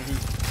popping on?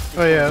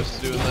 Oh yeah, Who's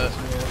doing that?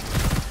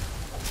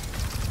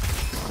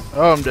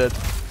 Oh, I'm dead.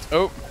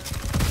 Oh,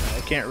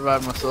 I can't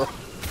revive myself.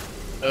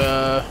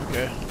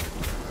 okay.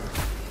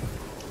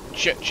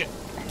 Shit.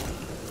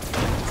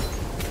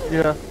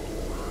 Yeah.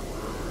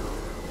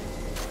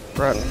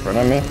 Right in front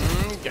of me.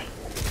 Okay.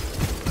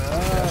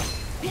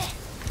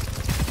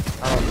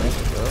 I don't think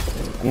so.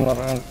 I'm not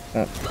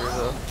 100% sure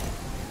though.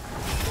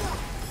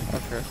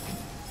 Okay.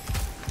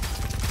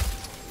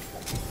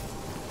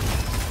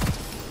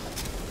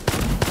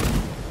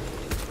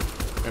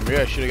 Maybe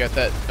I should have got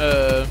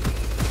that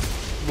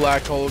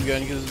black hole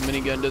gun because this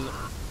minigun doesn't.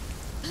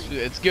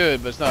 It's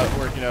good, but it's not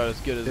working out as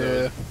good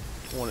as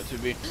I want it to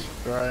be.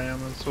 Where I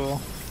am as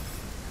well.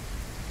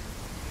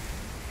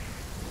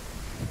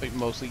 Like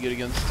mostly good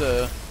against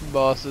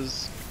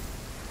bosses.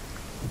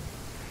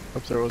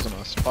 Hope there wasn't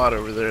a spot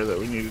over there that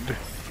we needed to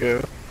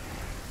go.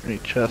 Any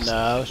chests?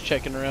 Nah, I was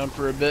checking around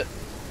for a bit.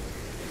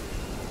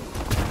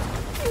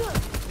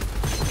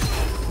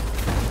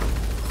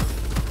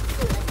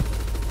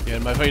 Yeah,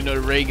 my fighting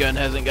ray gun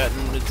hasn't gotten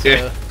its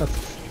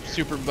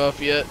super buff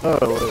yet. Oh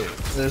wait,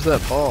 there's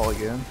that ball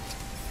again.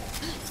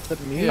 Is that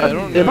me? Yeah, I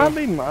don't know. It might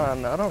be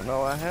mine. I don't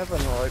know. I have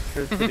an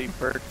electricity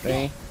perk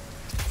thing.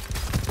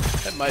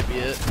 That might be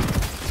it.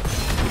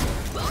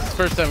 It's the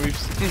first time we've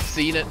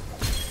seen it.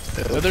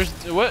 Oh, there's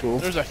what? Cool.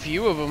 There's a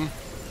few of them.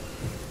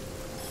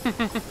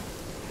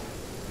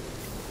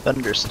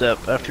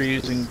 Thunderstep. After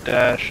using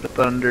dash, the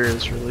thunder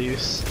is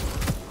released.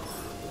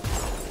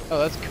 Oh,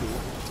 that's cool.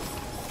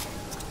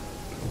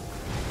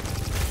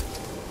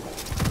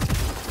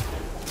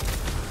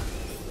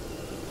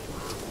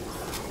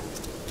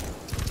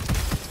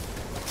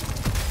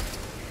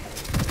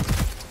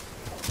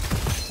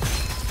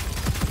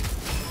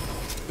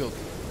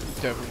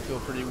 Definitely feel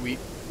pretty weak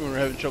when we're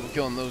having trouble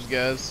killing those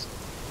guys.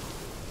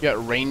 You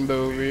got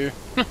Rainbow over here.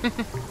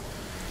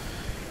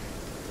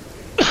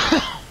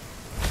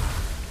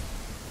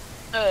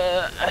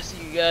 I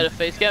see you got a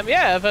face cam.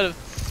 Yeah, I've had a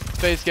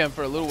face cam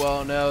for a little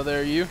while now.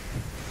 There, you.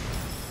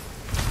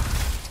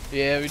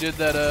 Yeah, we did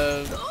that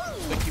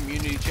the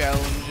community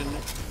challenge and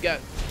got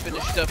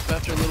finished up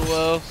after a little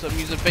while. So I'm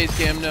using face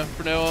cam now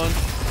from now on.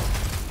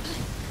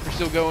 We're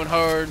still going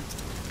hard.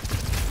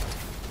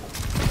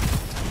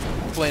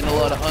 Playing a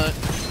lot of Hunt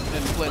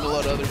and playing a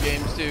lot of other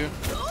games too.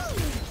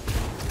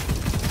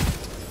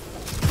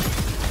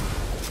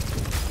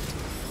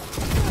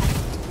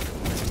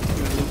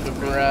 Doing a little bit of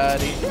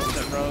variety.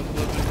 Nothing wrong with a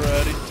little bit of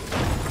variety.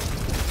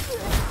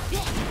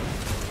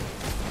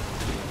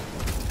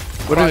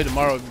 Probably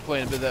tomorrow we'll be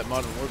playing a bit of that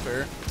Modern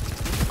Warfare.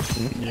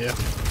 Yeah.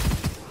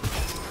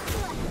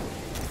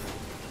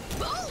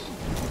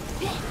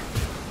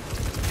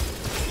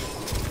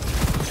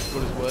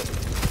 What is what?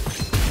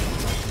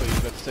 Oh, you were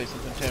about to say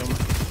something,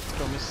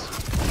 Thomas.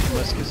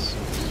 Muscus.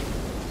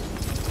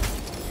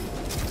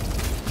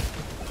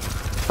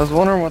 I was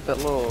wondering what that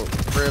little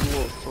red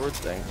little sword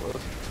thing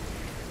was.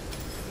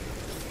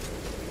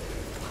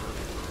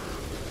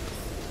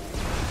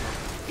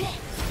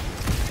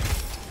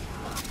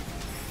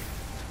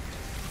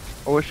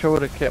 I wish I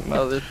would have kept my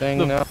other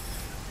thing now.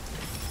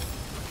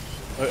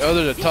 Oh,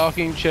 there's a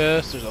talking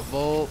chest, there's a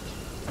vault.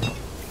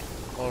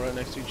 All right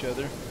next to each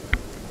other.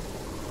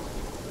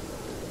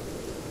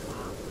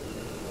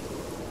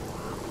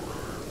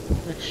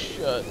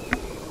 Shut.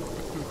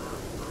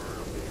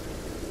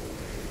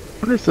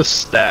 What if the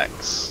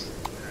stacks?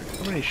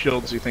 How many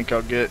shields do you think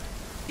I'll get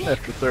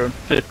after throwing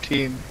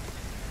 15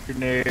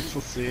 grenades?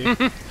 Let's see.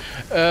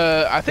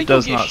 I think It you'll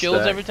does get not shields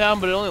stack. every time,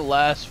 but it only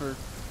lasts for.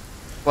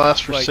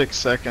 Lasts for Like, 6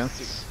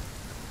 seconds.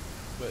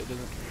 But it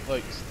doesn't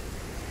like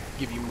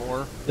give you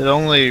more. It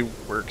only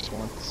works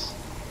once.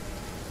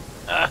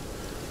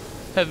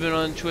 Haven't been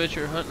on Twitch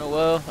or hunting a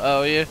while.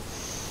 Oh yeah.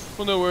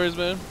 Well, no worries,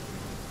 man.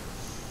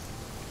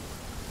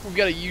 We've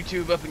got a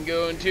YouTube up and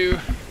going too.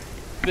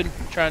 Been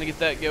trying to get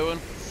that going.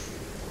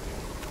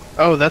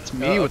 Oh, that's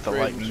me with the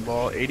upgrade. lightning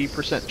ball.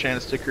 80%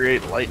 chance to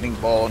create lightning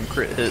ball and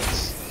crit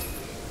hits.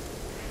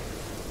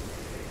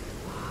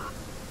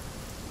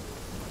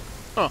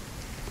 Huh.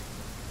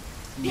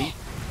 Neat.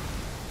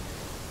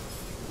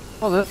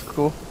 Oh, that's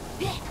cool.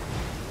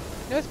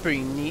 That's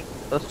pretty neat.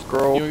 Let's You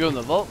scroll. wanna go in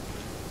the vault?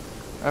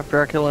 After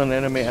I kill an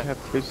enemy, I have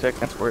 2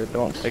 seconds where it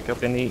don't take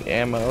up any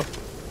ammo.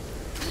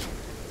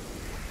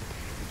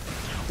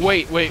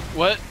 Wait,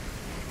 what?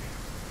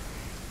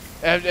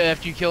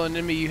 After you kill an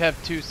enemy, you have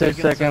 2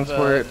 seconds, seconds of,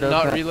 where it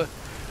not doesn't- reload.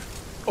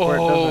 where it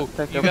Oh, doesn't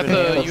take you up got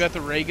any you got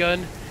the ray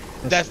gun.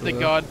 That's the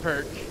god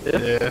perk.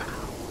 Yeah.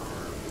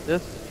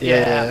 This?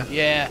 Yeah.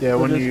 Yeah. Yeah,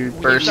 when just- you when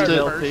you burst start it.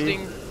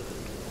 bursting,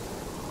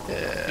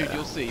 Yeah. dude,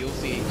 you'll see.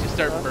 Just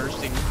start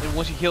bursting, and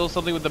once you kill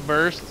something with the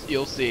burst,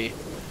 you'll see.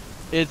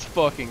 It's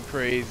fucking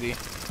crazy.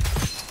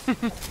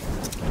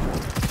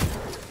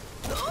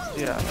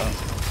 Yeah, I know.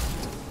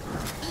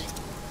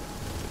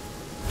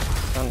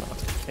 I know.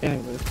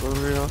 Anyways, what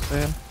were y'all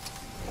saying?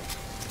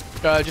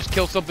 Just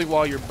kill something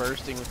while you're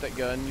bursting with that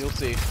gun. You'll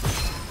see.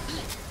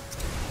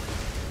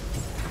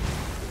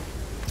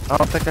 I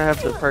don't think I have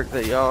the perk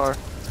that y'all are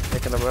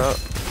thinking about.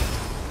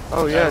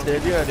 Oh yeah, I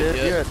did. Yeah, I did.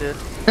 Yeah, I did.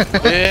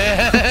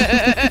 Yeah.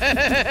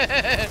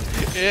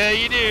 Yeah,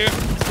 you do.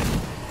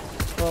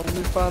 Well, let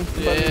me find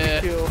somebody Yeah.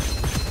 to kill.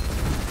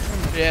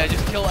 Yeah,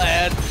 just kill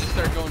ads and just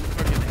start going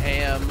fucking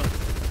ham.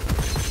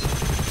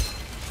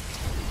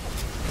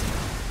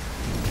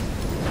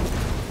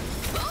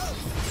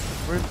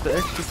 Where's the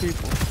extra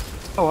people?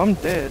 Oh, I'm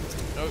dead.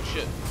 Oh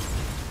shit.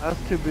 I was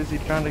too busy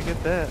trying to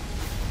get that.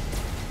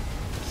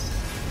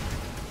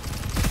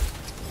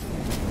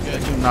 I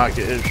do not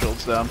get his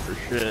shields down for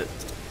shit.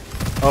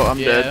 Oh, I'm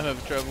Yeah, dead. I'm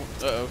having trouble.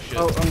 Uh oh, shit.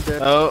 Oh, I'm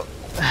dead. Oh.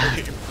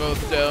 Shit, you're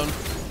both down.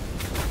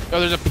 Oh,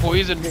 there's a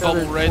poison Yeah, bubble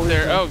there's right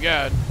there. poison. Oh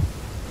god.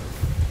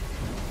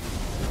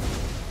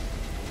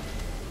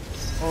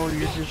 Oh,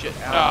 you're just Shit.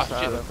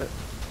 outside shit. of it.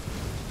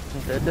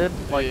 I'm dead?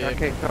 Like, Yeah. I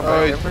can't come Oh,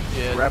 back he's ever?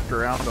 Yeah. wrapped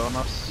around on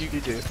us. You-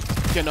 You do.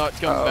 Cannot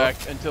come Uh-oh. back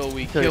until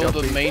we Until kill y'all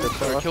the beat main the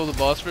or boss. kill the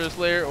boss for this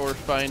layer, or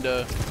find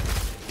a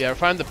or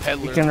find the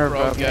peddler, You can the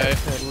revive frog guy. that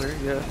peddler,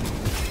 yeah.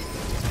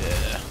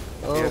 Yeah.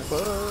 Oh, Yeah.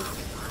 fuck.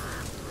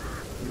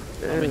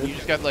 I mean, you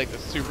just got like the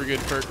super good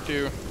perk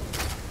too.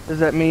 Does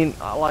that mean,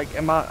 like,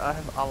 I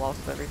lost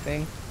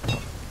everything?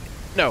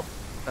 No.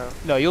 Oh.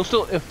 No, you'll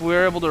still, if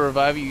we're able to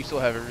revive you, you still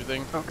have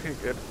everything. Okay,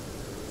 good.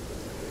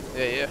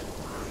 Yeah.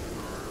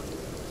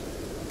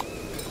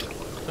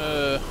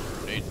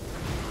 Need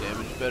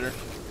damage better.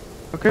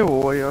 Okay,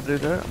 well, while y'all do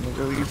that, I'm gonna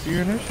go use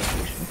your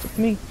initiative with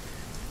me.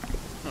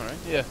 Alright,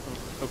 yeah.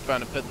 We'll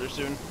find a peddler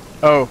soon.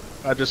 Oh,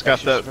 I just got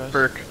Extra that surprise.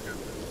 perk.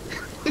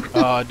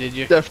 Oh, did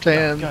you? Deft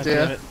hands, God yeah.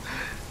 damn it.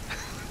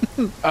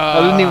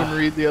 I didn't even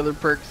read the other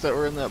perks that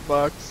were in that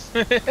box.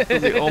 It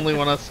was the only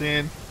one I've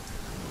seen.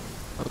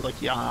 I was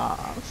like,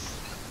 yas.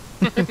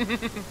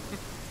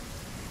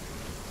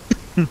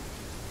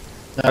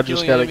 I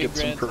just gotta get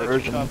some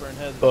corrosion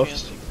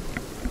buffs.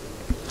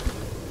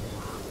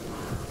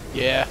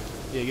 Yeah,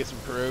 get some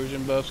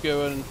corrosion buffs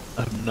going.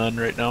 I have none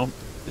right now.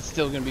 It's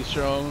still gonna be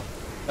strong.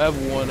 I have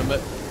one. I'm at,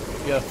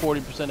 got a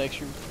 40%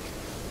 extra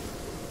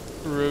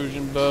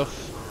corrosion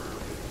buff.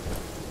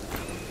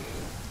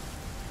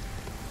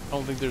 I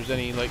don't think there's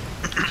any like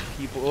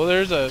people. Well,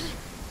 there's a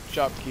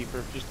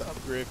shopkeeper, just to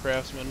upgrade a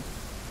craftsman.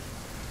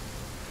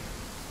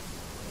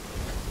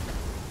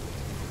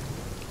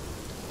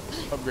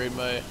 Upgrade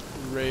my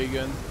ray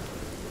gun.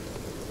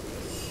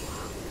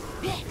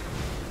 I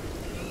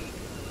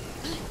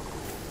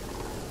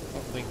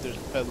don't think there's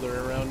a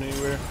peddler around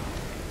anywhere.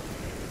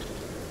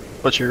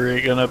 What's your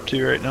ray gun up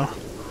to right now?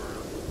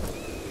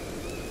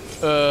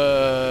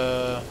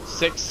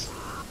 6.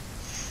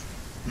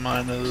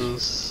 Mine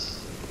is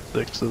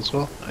 6 as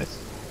well. Nice.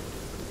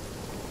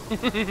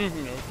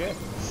 Okay.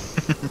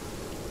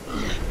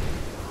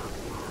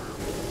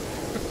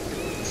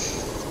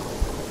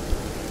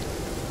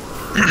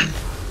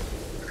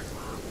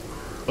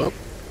 Oh,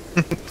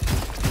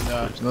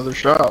 Nah. there's another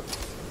shop.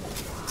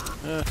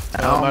 Well, might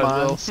as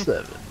well. Mine's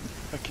 7.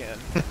 I can.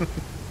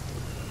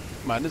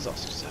 Mine is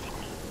also 7.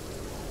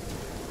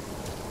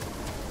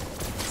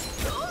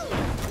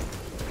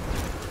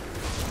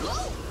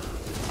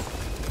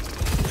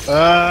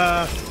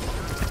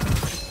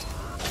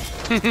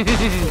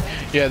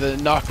 Yeah, the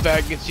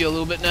knockback gets you a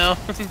little bit now.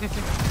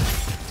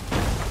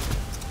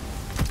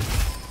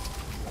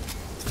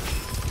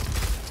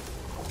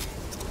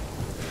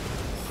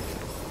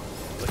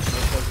 Like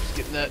motherfuckers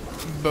getting that,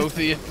 both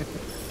of you.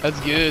 That's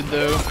good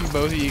though,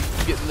 both of you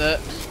getting that.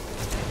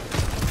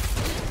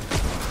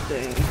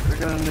 Dang, we're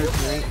gonna new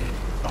drink.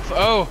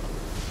 Oh,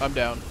 I'm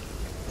down.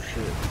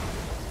 Shit.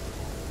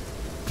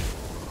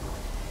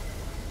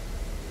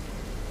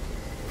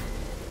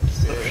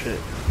 Oh shit.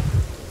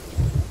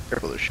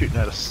 Careful, they're shooting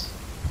at us.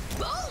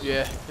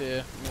 Yeah.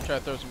 I'm gonna try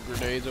to throw some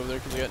grenades over there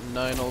because we got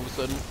 9 all of a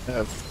sudden. I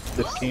have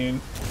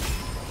 15.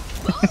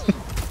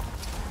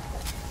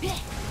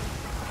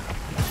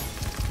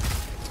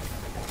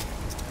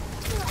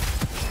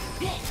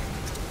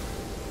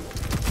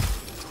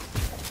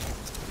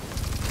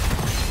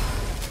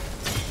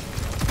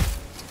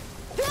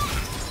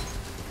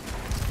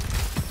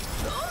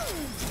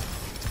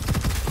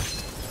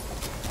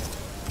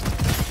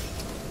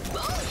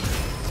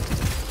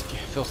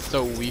 I feel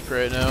so weak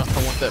right now.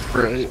 I want that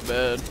perk so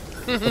bad.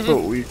 I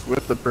feel weak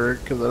with the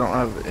perk because I don't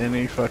have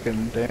any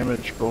fucking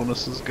damage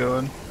bonuses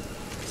going.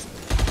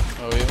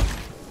 Oh yeah.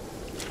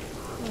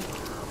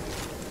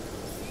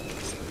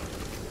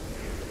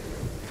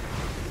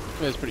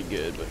 It's pretty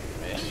good, but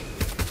man.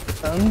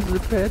 I'm the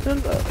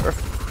peddler.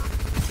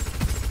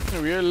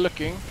 We are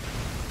looking.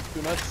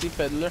 Do not see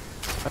peddler.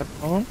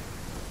 Oh,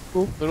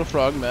 cool. Little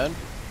frog man.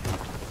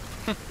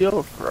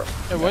 Yo, frog.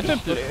 I want to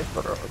play.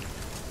 Frog.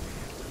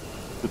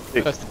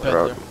 That's the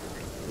peddler.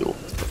 Yo.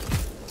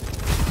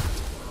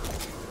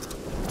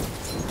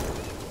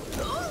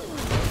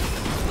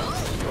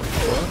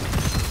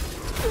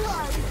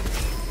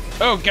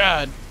 Oh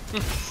god!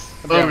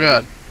 Oh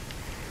god.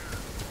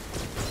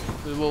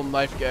 The little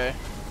knife guy.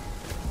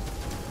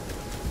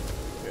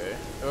 Okay.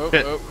 Oh,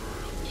 Hit. oh.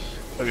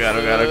 Oh god,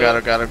 oh god, oh god,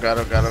 oh god, oh god,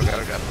 oh god, oh god,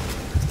 oh god.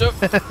 Nope.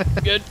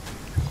 Good.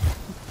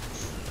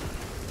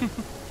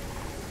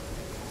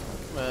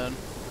 Man.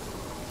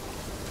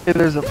 Hey,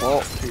 there's a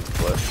vault too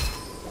close.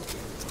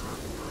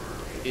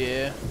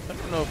 Yeah. I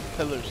don't know if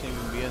peddlers seem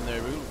to be in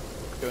there, but we'll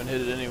go and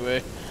hit it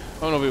anyway. I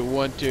don't know if we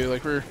want to.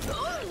 Like we're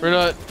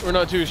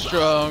not too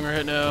strong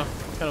right now.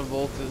 What kind of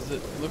vault is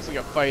it? It looks like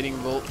a fighting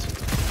vault. And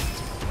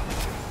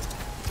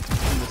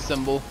the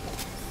symbol.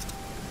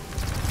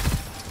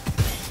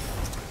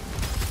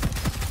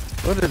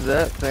 What is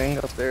that thing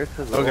up there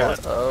to the Oh god.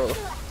 left? Oh.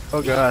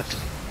 Oh god.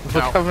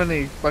 Look Ow. how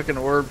many fucking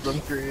orbs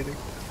I'm creating.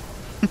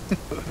 I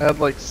had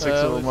like 6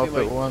 of them let's up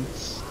see, at like-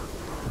 once.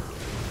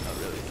 Not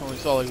really. Only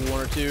saw like 1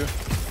 or 2.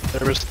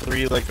 There was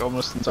 3 like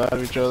almost inside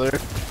of each other.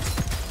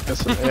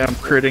 Guess yeah, I'm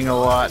critting a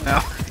lot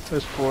now.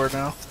 There's 4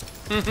 now.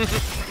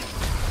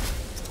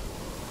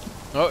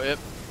 Oh, yep.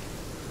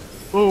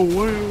 Oh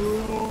wait.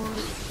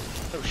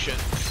 Oh shit.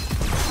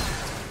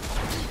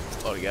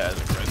 A lot of guys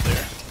are right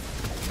there.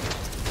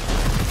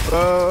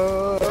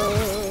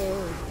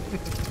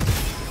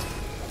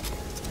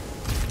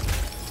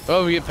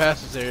 Oh, if we get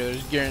past this area,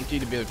 there's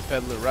guaranteed to be a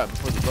peddler right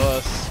before the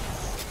bus.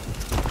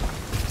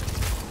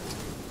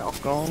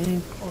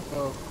 Falcon.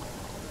 Oh,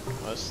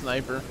 A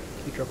sniper.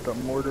 he dropped a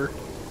mortar.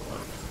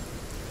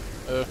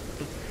 There's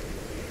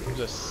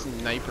a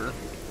sniper.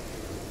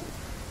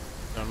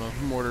 I don't know,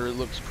 mortar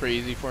looks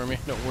crazy for me.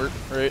 Don't work,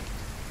 right?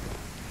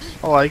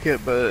 I like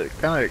it, but it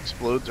kind of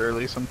explodes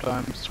early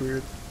sometimes. It's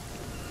weird.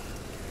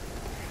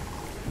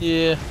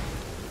 Yeah.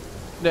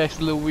 That's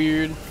a little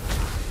weird.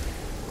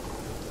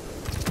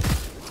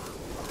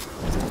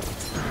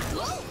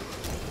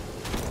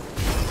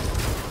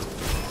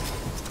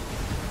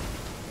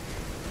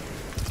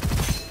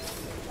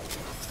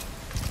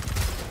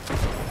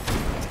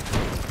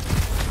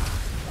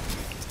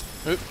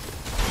 Oop.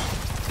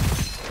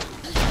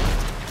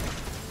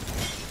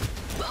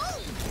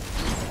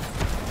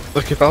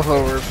 Look at all the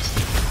orbs.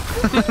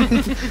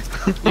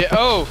 Yeah,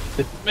 oh!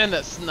 Man,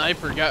 that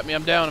sniper got me.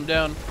 I'm down, I'm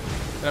down.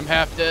 And I'm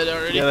half dead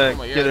already. Yeah, Oh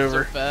my god, get it's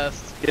over. so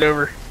fast. Get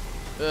over.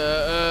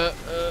 You're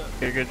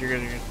You're good, you're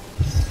good, you're good.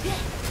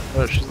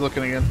 Oh, she's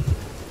looking again.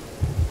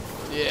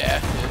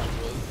 Yeah, yeah,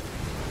 she was.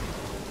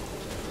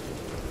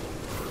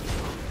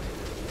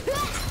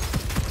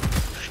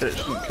 Shit,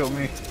 she didn't kill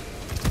me.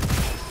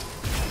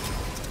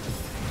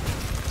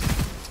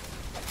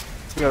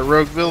 We got a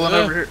rogue villain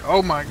over here.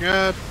 Oh my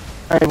god.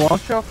 Hey,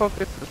 won't y'all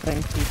focus the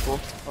same people?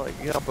 Like,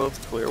 you got both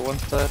clear one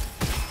side.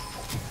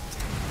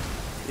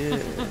 Yeah.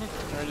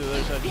 Alright, the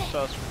other side just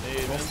tossed a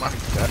grenade, man. Oh my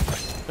god.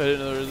 I didn't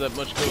know there was that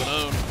much going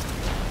on.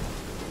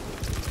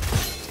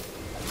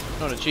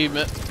 Oh, an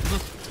achievement.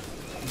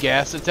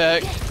 Gas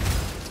attack. Wait,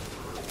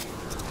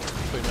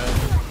 no.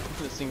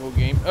 It's a single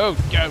game. Oh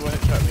god, what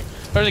shot me?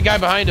 There's a guy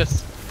behind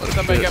us.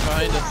 Somebody shit. got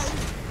behind us.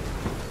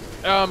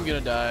 Oh, I'm gonna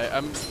die.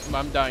 I'm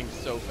dying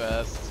so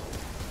fast.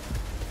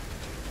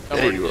 I'm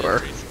Yeah, already you dead, are.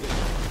 basically.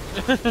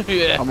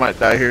 Yeah. I might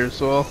die here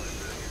as well. Oh,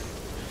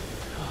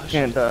 shit.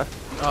 Can't die.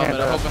 Oh man,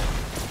 I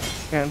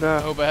Can't die.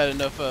 hope I had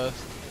enough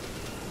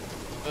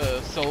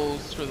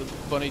souls for the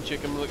bunny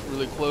chicken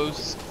really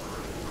close.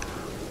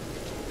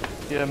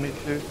 Yeah, me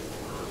too.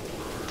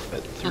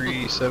 At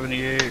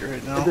 378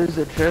 right now. There's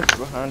a chest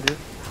behind you.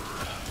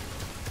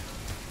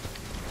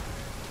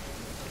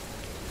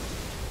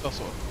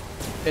 Also,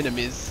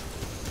 enemies.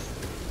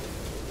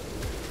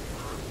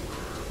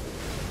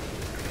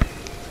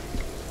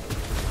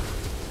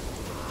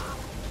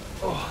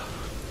 Oh,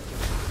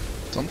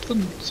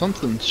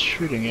 Something's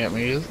shooting at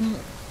me, isn't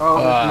it?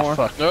 Oh, there's more.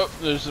 Fuck. nope,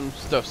 there's some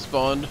stuff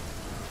spawned.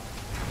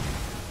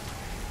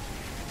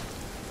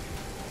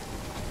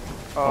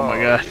 Oh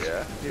my god.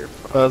 Yeah, you're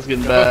I was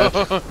getting bad.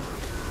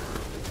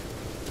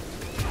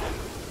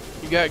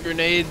 You got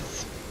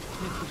grenades?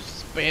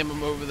 Spam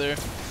them over there.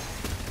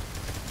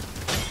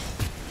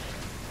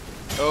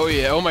 Oh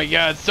yeah, oh my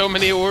god, so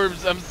many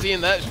orbs, I'm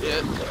seeing that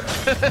shit.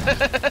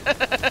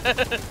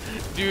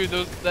 Dude,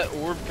 that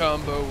orb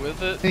combo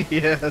with it.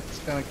 Yeah, that's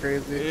kind of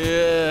crazy.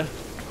 Yeah,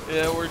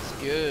 yeah, it works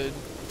good.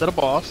 Is that a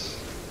boss?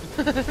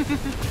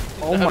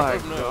 Oh my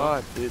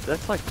god, dude,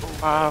 that's like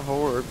 5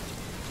 orbs.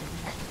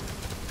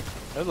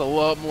 That's a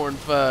lot more than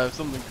 5,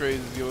 something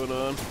crazy is going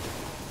on.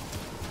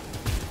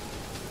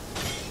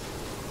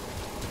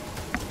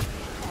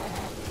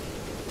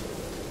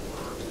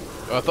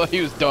 Oh, I thought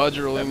he was dodge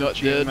rolling, not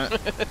dead.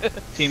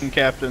 Team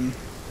captain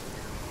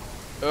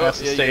has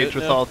the stage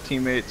with all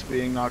teammates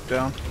being knocked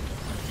down.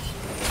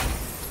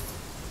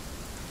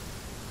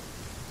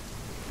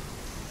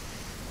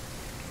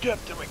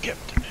 Captain, my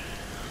captain.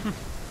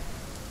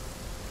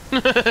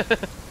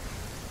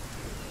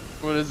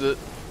 What is it? It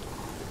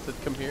said,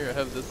 come here, I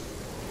have this.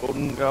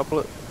 Golden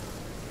goblet.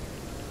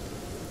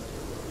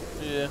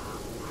 Yeah.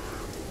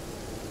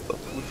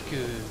 What's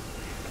good?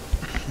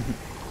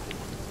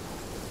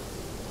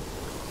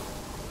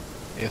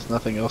 I guess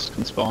nothing else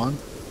can spawn.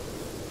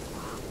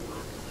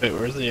 Wait,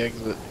 where's the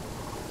exit?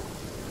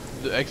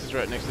 The exit's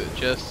right next to the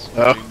chest.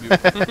 Oh.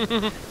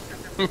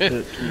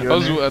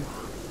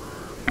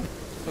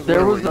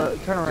 There was a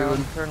turn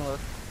around, turn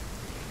left.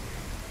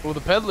 Well,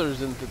 the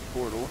peddler's into the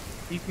portal.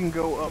 You can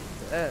go up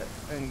that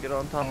and get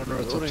on top of the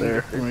What's up building. there?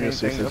 if I'm there's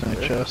gonna see if anything there's up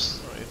any there.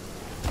 chests.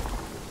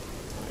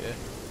 Oh yeah.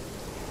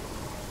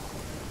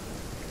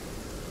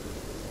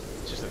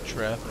 It's just a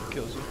trap that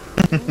kills you.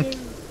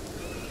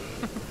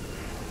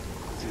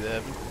 See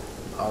that happen?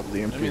 Oddly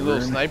I empty mean, a little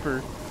room.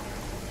 sniper.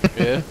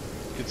 Yeah.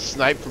 Could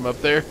snipe from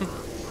up there.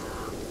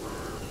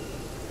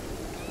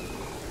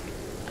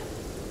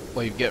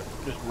 Well, you just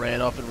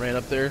ran off and ran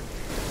up there.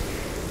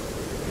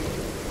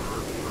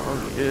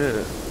 Oh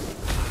yeah.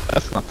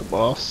 That's not the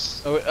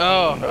boss. Oh,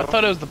 I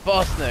thought it was the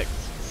boss next.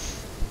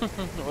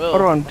 Well,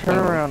 Hold on, turn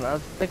around. I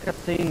think I've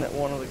seen that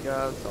one of the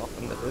guys off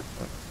in the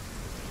distance.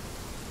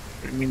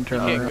 What do you mean turn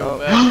can't around? go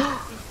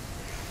back.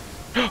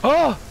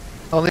 Oh!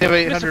 Only have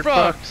Mr. 800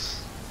 Frog. bucks.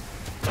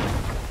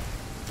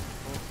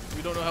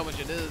 We don't know how much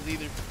it is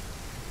either.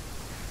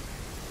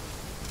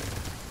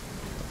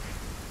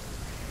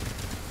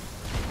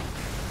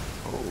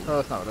 Oh,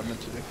 that's not what I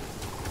meant to do.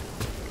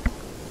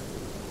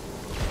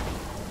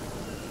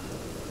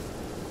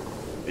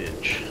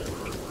 Bitch.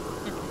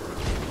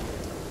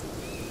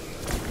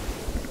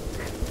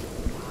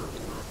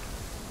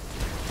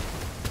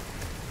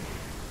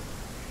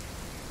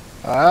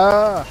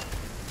 Ah!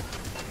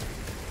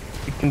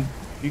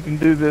 You can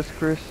do this,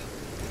 Chris.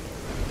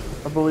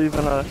 I believe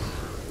in us.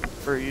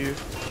 For you.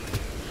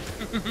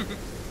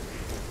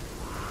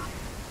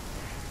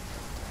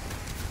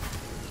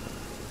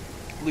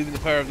 Leaving the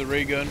power of the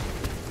ray gun.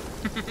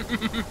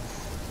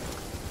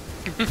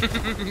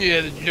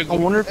 Yeah, the I juggle.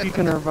 wonder if you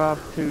can revive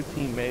 2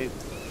 teammates.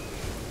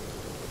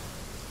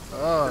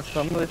 Oh,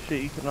 Some of this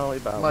shit you can only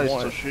buy somebody's one.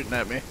 still shooting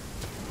at me.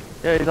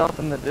 Yeah, he's off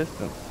in the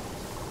distance.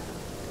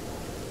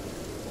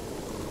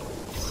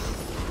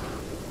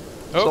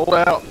 Oh. Sold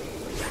out.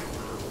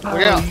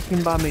 Pyro, out. you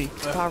can buy me.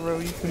 Pyro,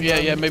 you can Yeah,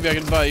 buy yeah, me. maybe I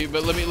can buy you,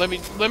 but let me live.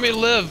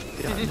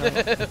 Yeah, no.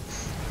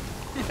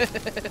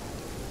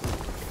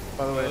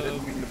 By the way, I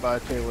didn't mean to buy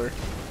Taylor.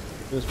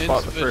 Just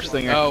bought the first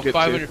thing I Oh, could get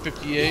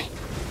 558.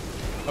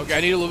 Okay,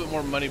 I need a little bit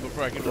more money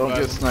before I can to. Don't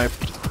revive get him.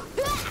 sniped.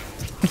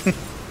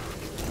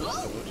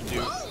 What to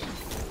do?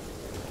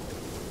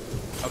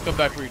 I'll come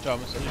back for you,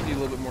 Thomas. I just need a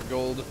little bit more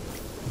gold.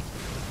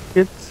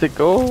 It's the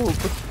gold.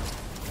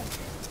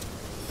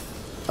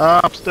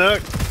 I'm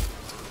stuck.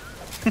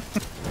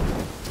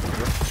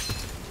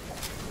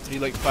 I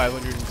need like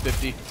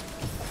 550.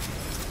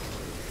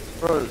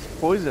 Bro, it's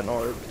poison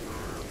orb.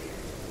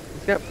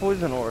 He's got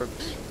poison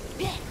orbs.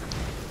 Yeah,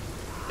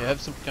 I have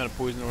some kind of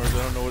poison orb.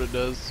 I don't know what it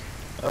does.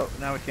 Oh,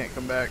 now we can't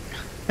come back.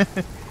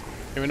 Can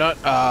we not?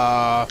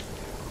 I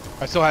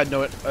still had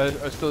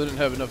I still didn't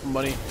have enough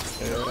money.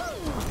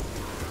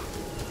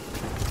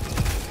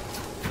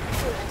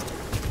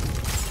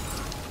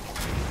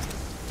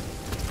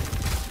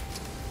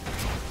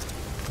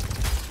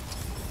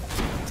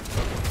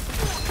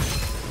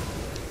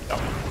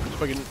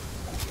 Fucking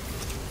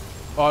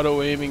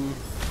auto aiming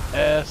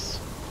ass.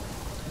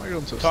 Why are you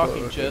going so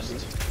Talking slow? chest.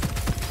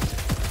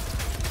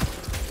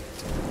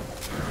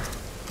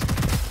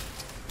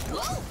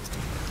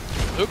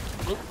 Oop,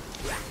 oop.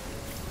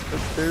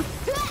 That's their...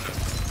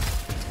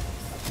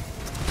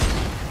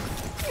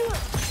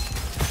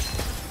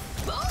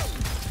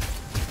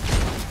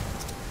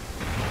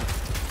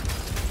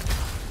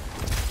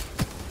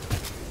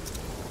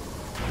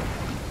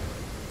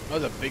 That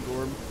was a big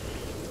orb.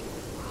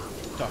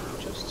 Talking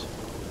chest.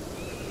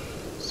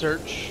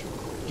 Search.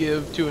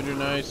 Give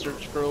 209.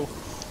 Search scroll.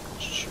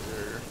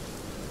 Sure.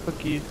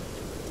 Fuck you.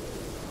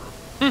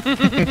 What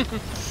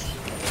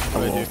do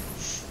I do?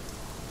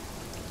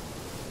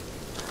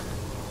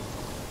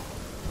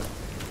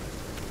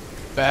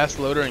 Fast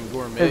loader and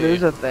gourmet. Hey,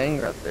 there's a thing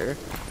right there.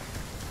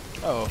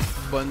 Oh,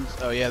 buns.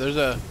 Oh yeah, there's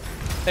a.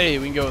 Hey,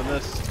 we can go in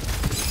this.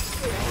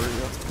 Where do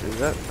you have to do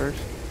that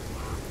first?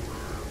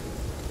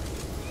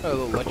 Oh, a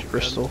little Purple electric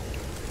crystal. gun.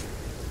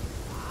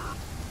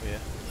 Yeah.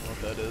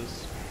 that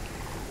is.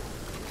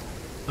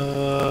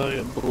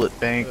 Bullet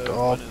banked,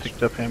 all mine is-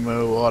 picked up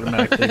ammo will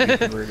automatically be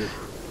converted.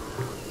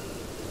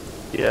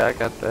 Yeah, I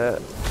got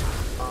that.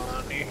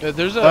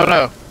 There's a Oh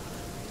no!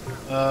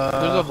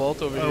 there's a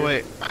vault over here. Oh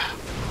wait.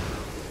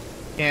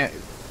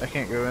 I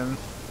can't go in. I'm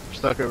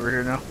stuck over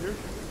here now.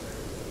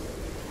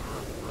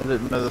 I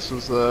didn't know this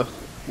was the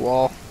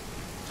wall.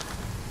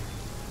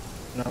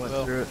 And I went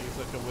Well, through I it. guess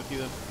I'll come with you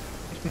then.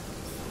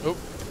 Oh,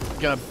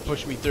 gonna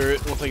push me through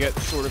it once I get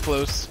sort of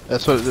close.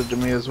 That's what it did to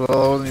me as well.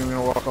 I wasn't even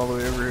gonna walk all the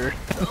way over here.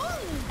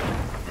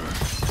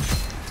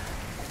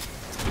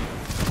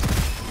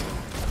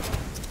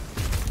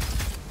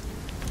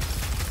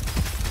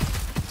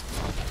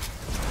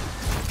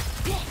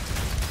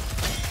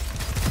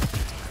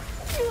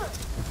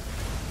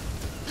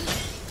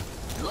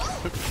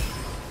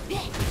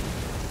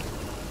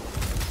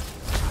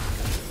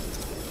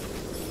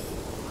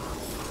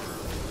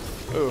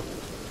 Oh,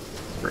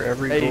 For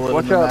every Hey, bullet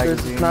watch in the out, there's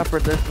a magazine. sniper,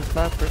 there's a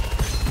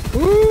sniper.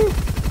 Woo!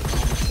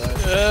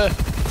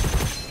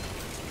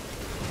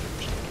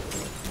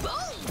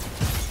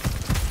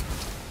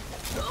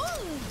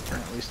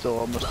 Apparently still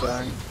almost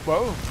dying.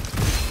 whoa.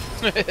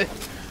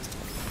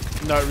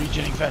 Not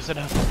regenerating fast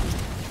enough.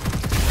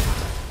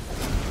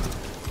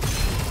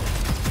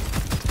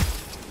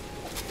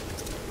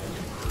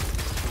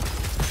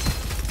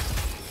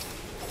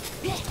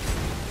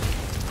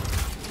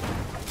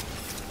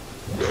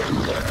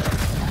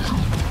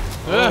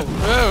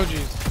 Oh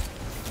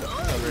jeez.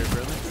 Not very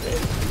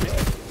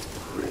friendly.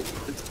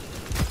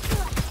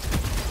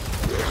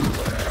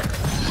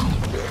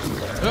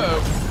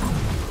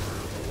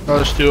 Uh-oh. Oh,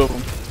 there's two of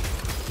them.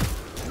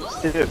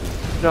 Dip,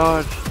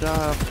 dodge,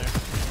 dive,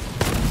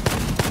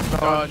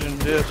 Dodge and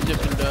dip,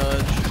 dip and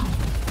dodge.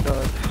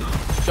 dodge.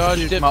 Dodge,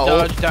 Dude, dip, my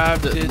dodge, ult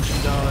dive, didn't ditch,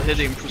 and dodge. hit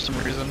him for some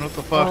reason. What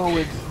the fuck? Oh,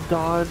 it's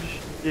dodge,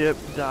 dip,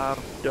 dive,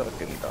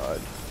 duck, and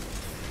dodge.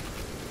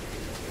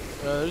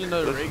 There's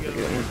another ray gun.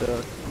 Getting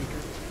duck.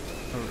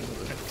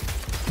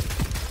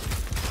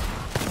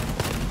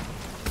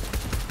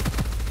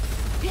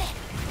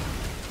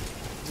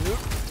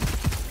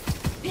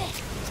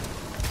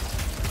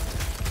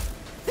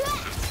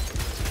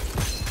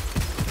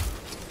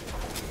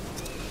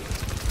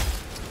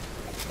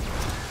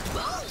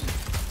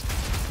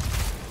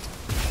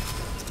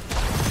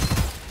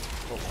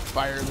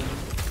 Fire them.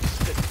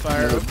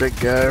 Fire Another big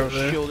guy over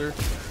there. shielder.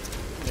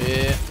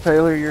 Yeah.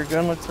 Taylor, your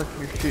gun looks like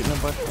you're shooting a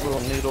bunch of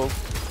little needles.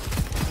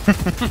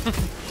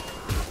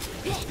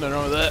 Nothing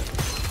wrong with that.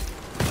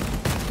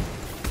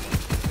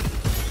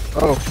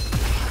 Oh.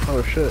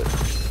 Oh shit.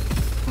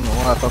 I don't know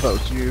why I thought that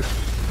was you.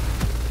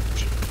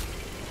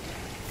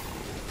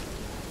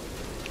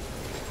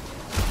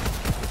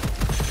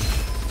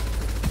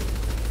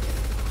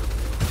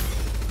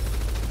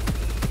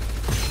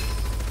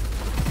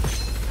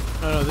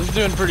 I don't know, this is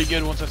doing pretty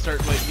good once I start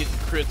like getting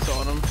crits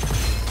on them.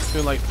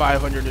 Doing like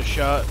 500 a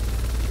shot.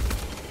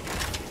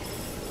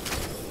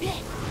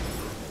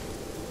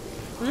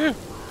 Whew.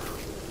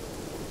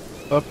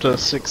 Up to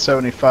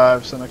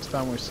 675, so next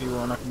time we see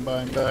one I can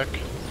buy him back.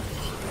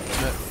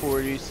 I'm at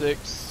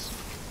 46.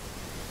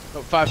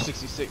 Oh,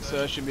 566, so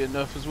that should be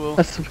enough as well. I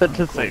was about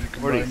to say You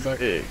can buy him back.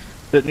 46.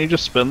 Didn't he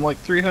just spend like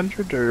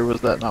 300, or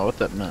was that not what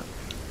that meant?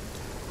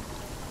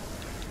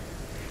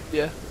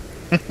 Yeah.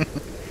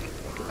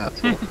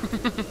 That's all.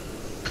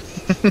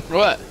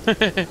 What?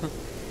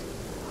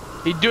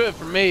 He'd do it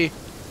for me.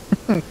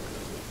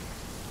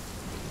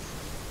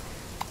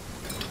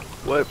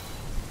 What?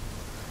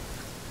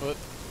 What?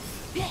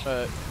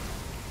 Alright.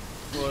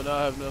 Well, now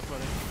I have enough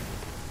money.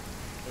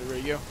 There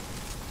you go.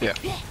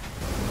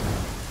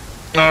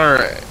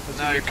 Alright,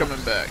 now you're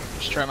coming back.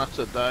 Just try not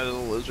to die to the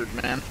lizard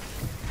man.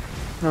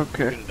 I'm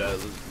Okay, gonna die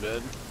of this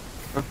bed.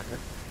 okay.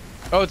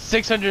 Oh, it's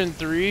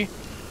 603? I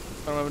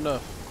don't have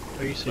enough.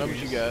 Are you How much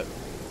serious? you got?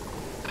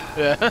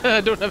 Yeah,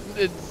 I don't have.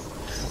 It's.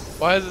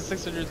 Why is it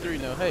 603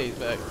 now? Hey, he's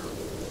back.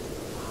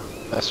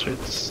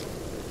 Bastards.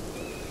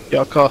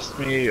 Y'all cost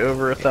me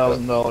over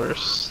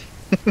 $1,000.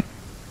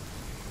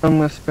 I'm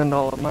gonna spend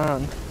all of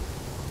mine.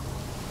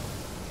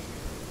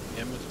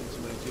 Yeah, I'm gonna spend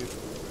some money too.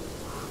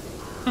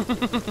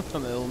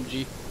 On the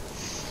LMG.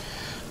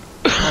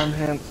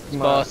 Enhanced my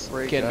Boss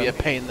ray can be a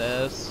gun. pain in the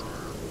ass.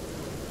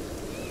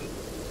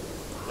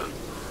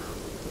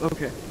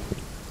 Okay.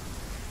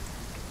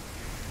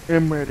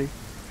 I'm ready.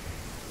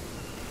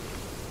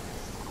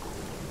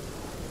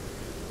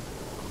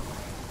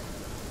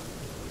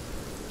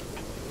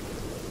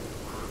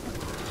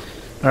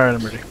 Alright,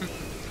 I'm ready.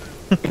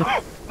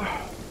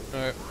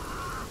 Alright.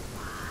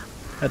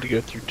 Had to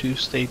go through 2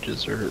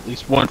 stages, or at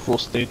least 1 full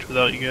stage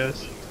without you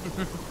guys.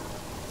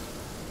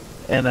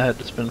 And I had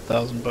to spend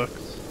 $1,000.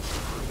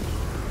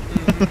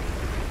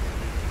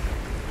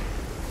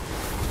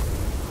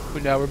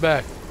 But now we're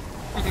back.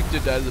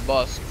 Did that as the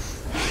boss.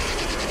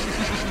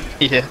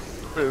 Yeah.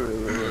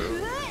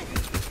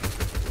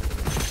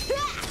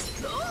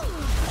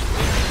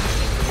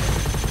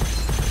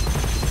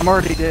 I'm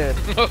already dead.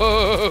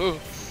 I'll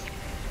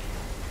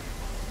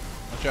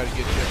try to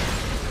get you.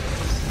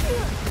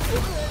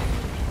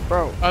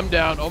 Bro, I'm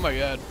down. Oh my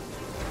god.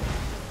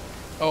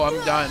 Oh,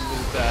 I'm dying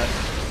with that.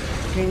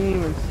 Can't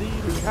even see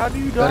me. How do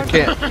you dodge I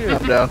can't. that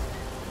shit? I'm down.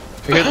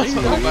 Forget How do you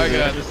Oh dodge my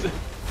that? god.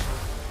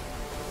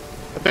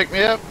 Pick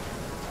me up.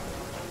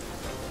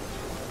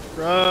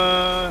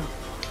 Run.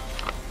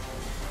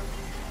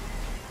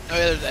 Oh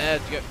yeah, there's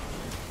ads.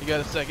 You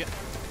got a second.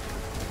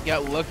 You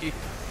got lucky.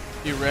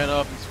 You ran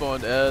off and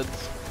spawned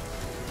ads.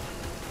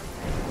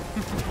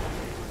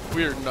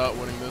 We are not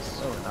winning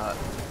this. No, we're not.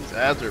 These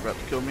ads are about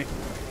to kill me.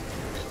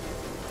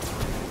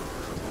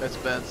 That's a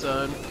bad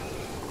sign.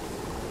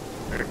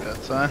 Very bad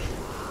sign.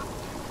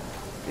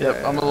 Yep,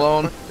 Yeah, I'm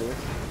alone.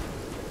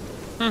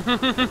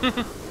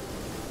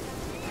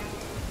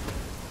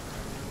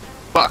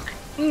 Fuck.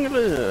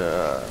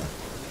 Ugh.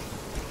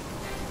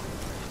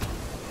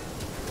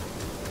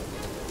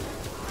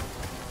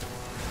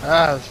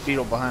 Ah, there's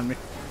beetle behind me.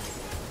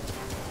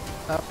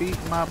 Stop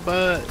eating my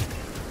butt.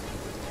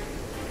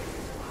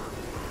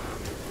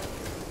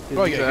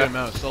 Probably got a good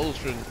amount of souls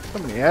for So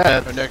many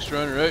ads. our next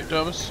run, right,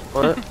 Thomas?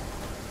 What?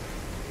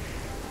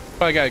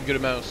 Probably got a good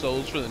amount of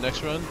souls for the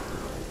next run.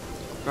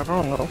 I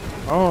don't know. I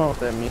don't know what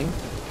that means.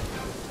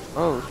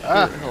 Oh shit,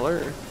 Ah.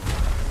 hilarious.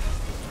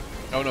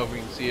 I don't know if we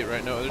can see it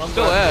right now. There's I'm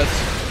still back.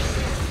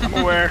 ads. I'm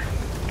aware.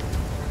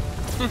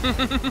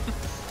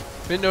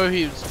 Didn't know if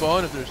he would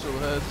spawn if there's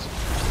still ads.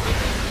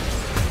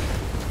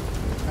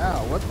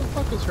 Ow, what the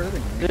fuck is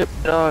hurting me? Dip,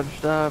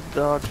 dodge, dive,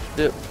 dodge,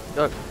 dip,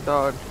 duck,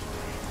 dodge.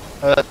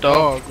 That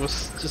dog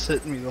was just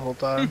hitting me the whole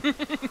time. Yeah,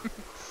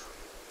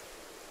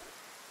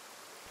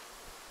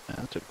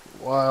 that took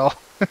a while.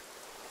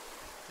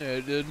 Yeah,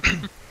 it did.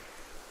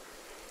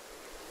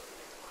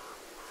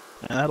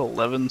 I had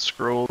 11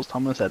 scrolls,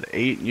 Thomas had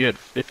 8, and you had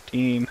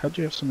 15. How'd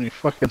you have so many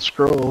fucking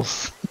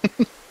scrolls?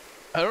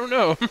 I don't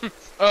know.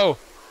 Oh.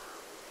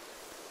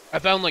 I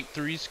found like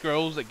 3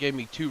 scrolls that gave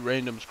me 2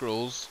 random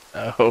scrolls.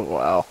 Oh,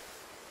 wow.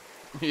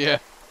 Yeah.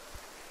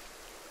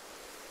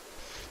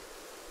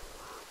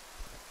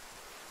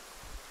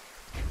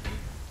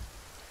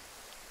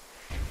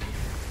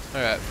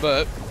 Alright,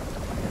 but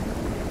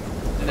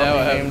now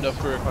I have games.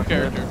 enough for a Fuck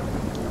character.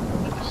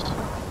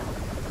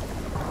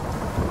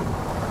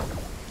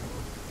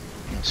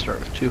 Let's start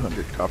with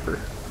 200 copper.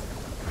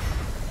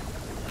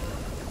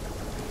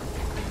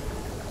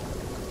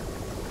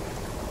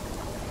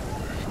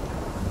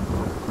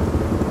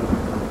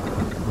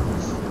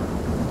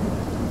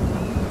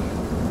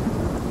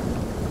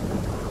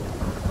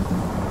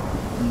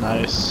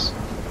 Nice.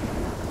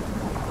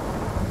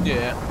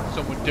 Yeah,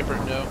 someone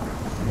different now.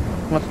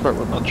 Let's start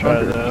with I'll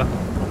try 100. to.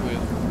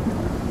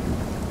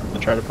 With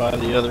I'll try to buy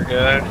the other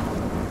guy.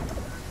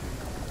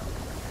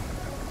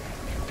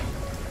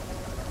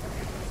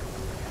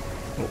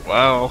 Oh,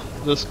 wow,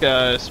 this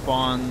guy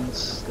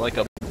spawns like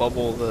a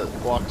bubble that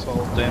blocks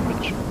all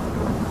damage.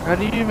 How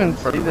do you even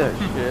see that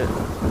shit?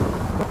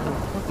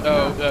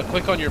 oh,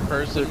 click on your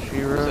person. Switch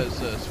hero. It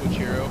says switch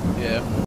hero. Yeah.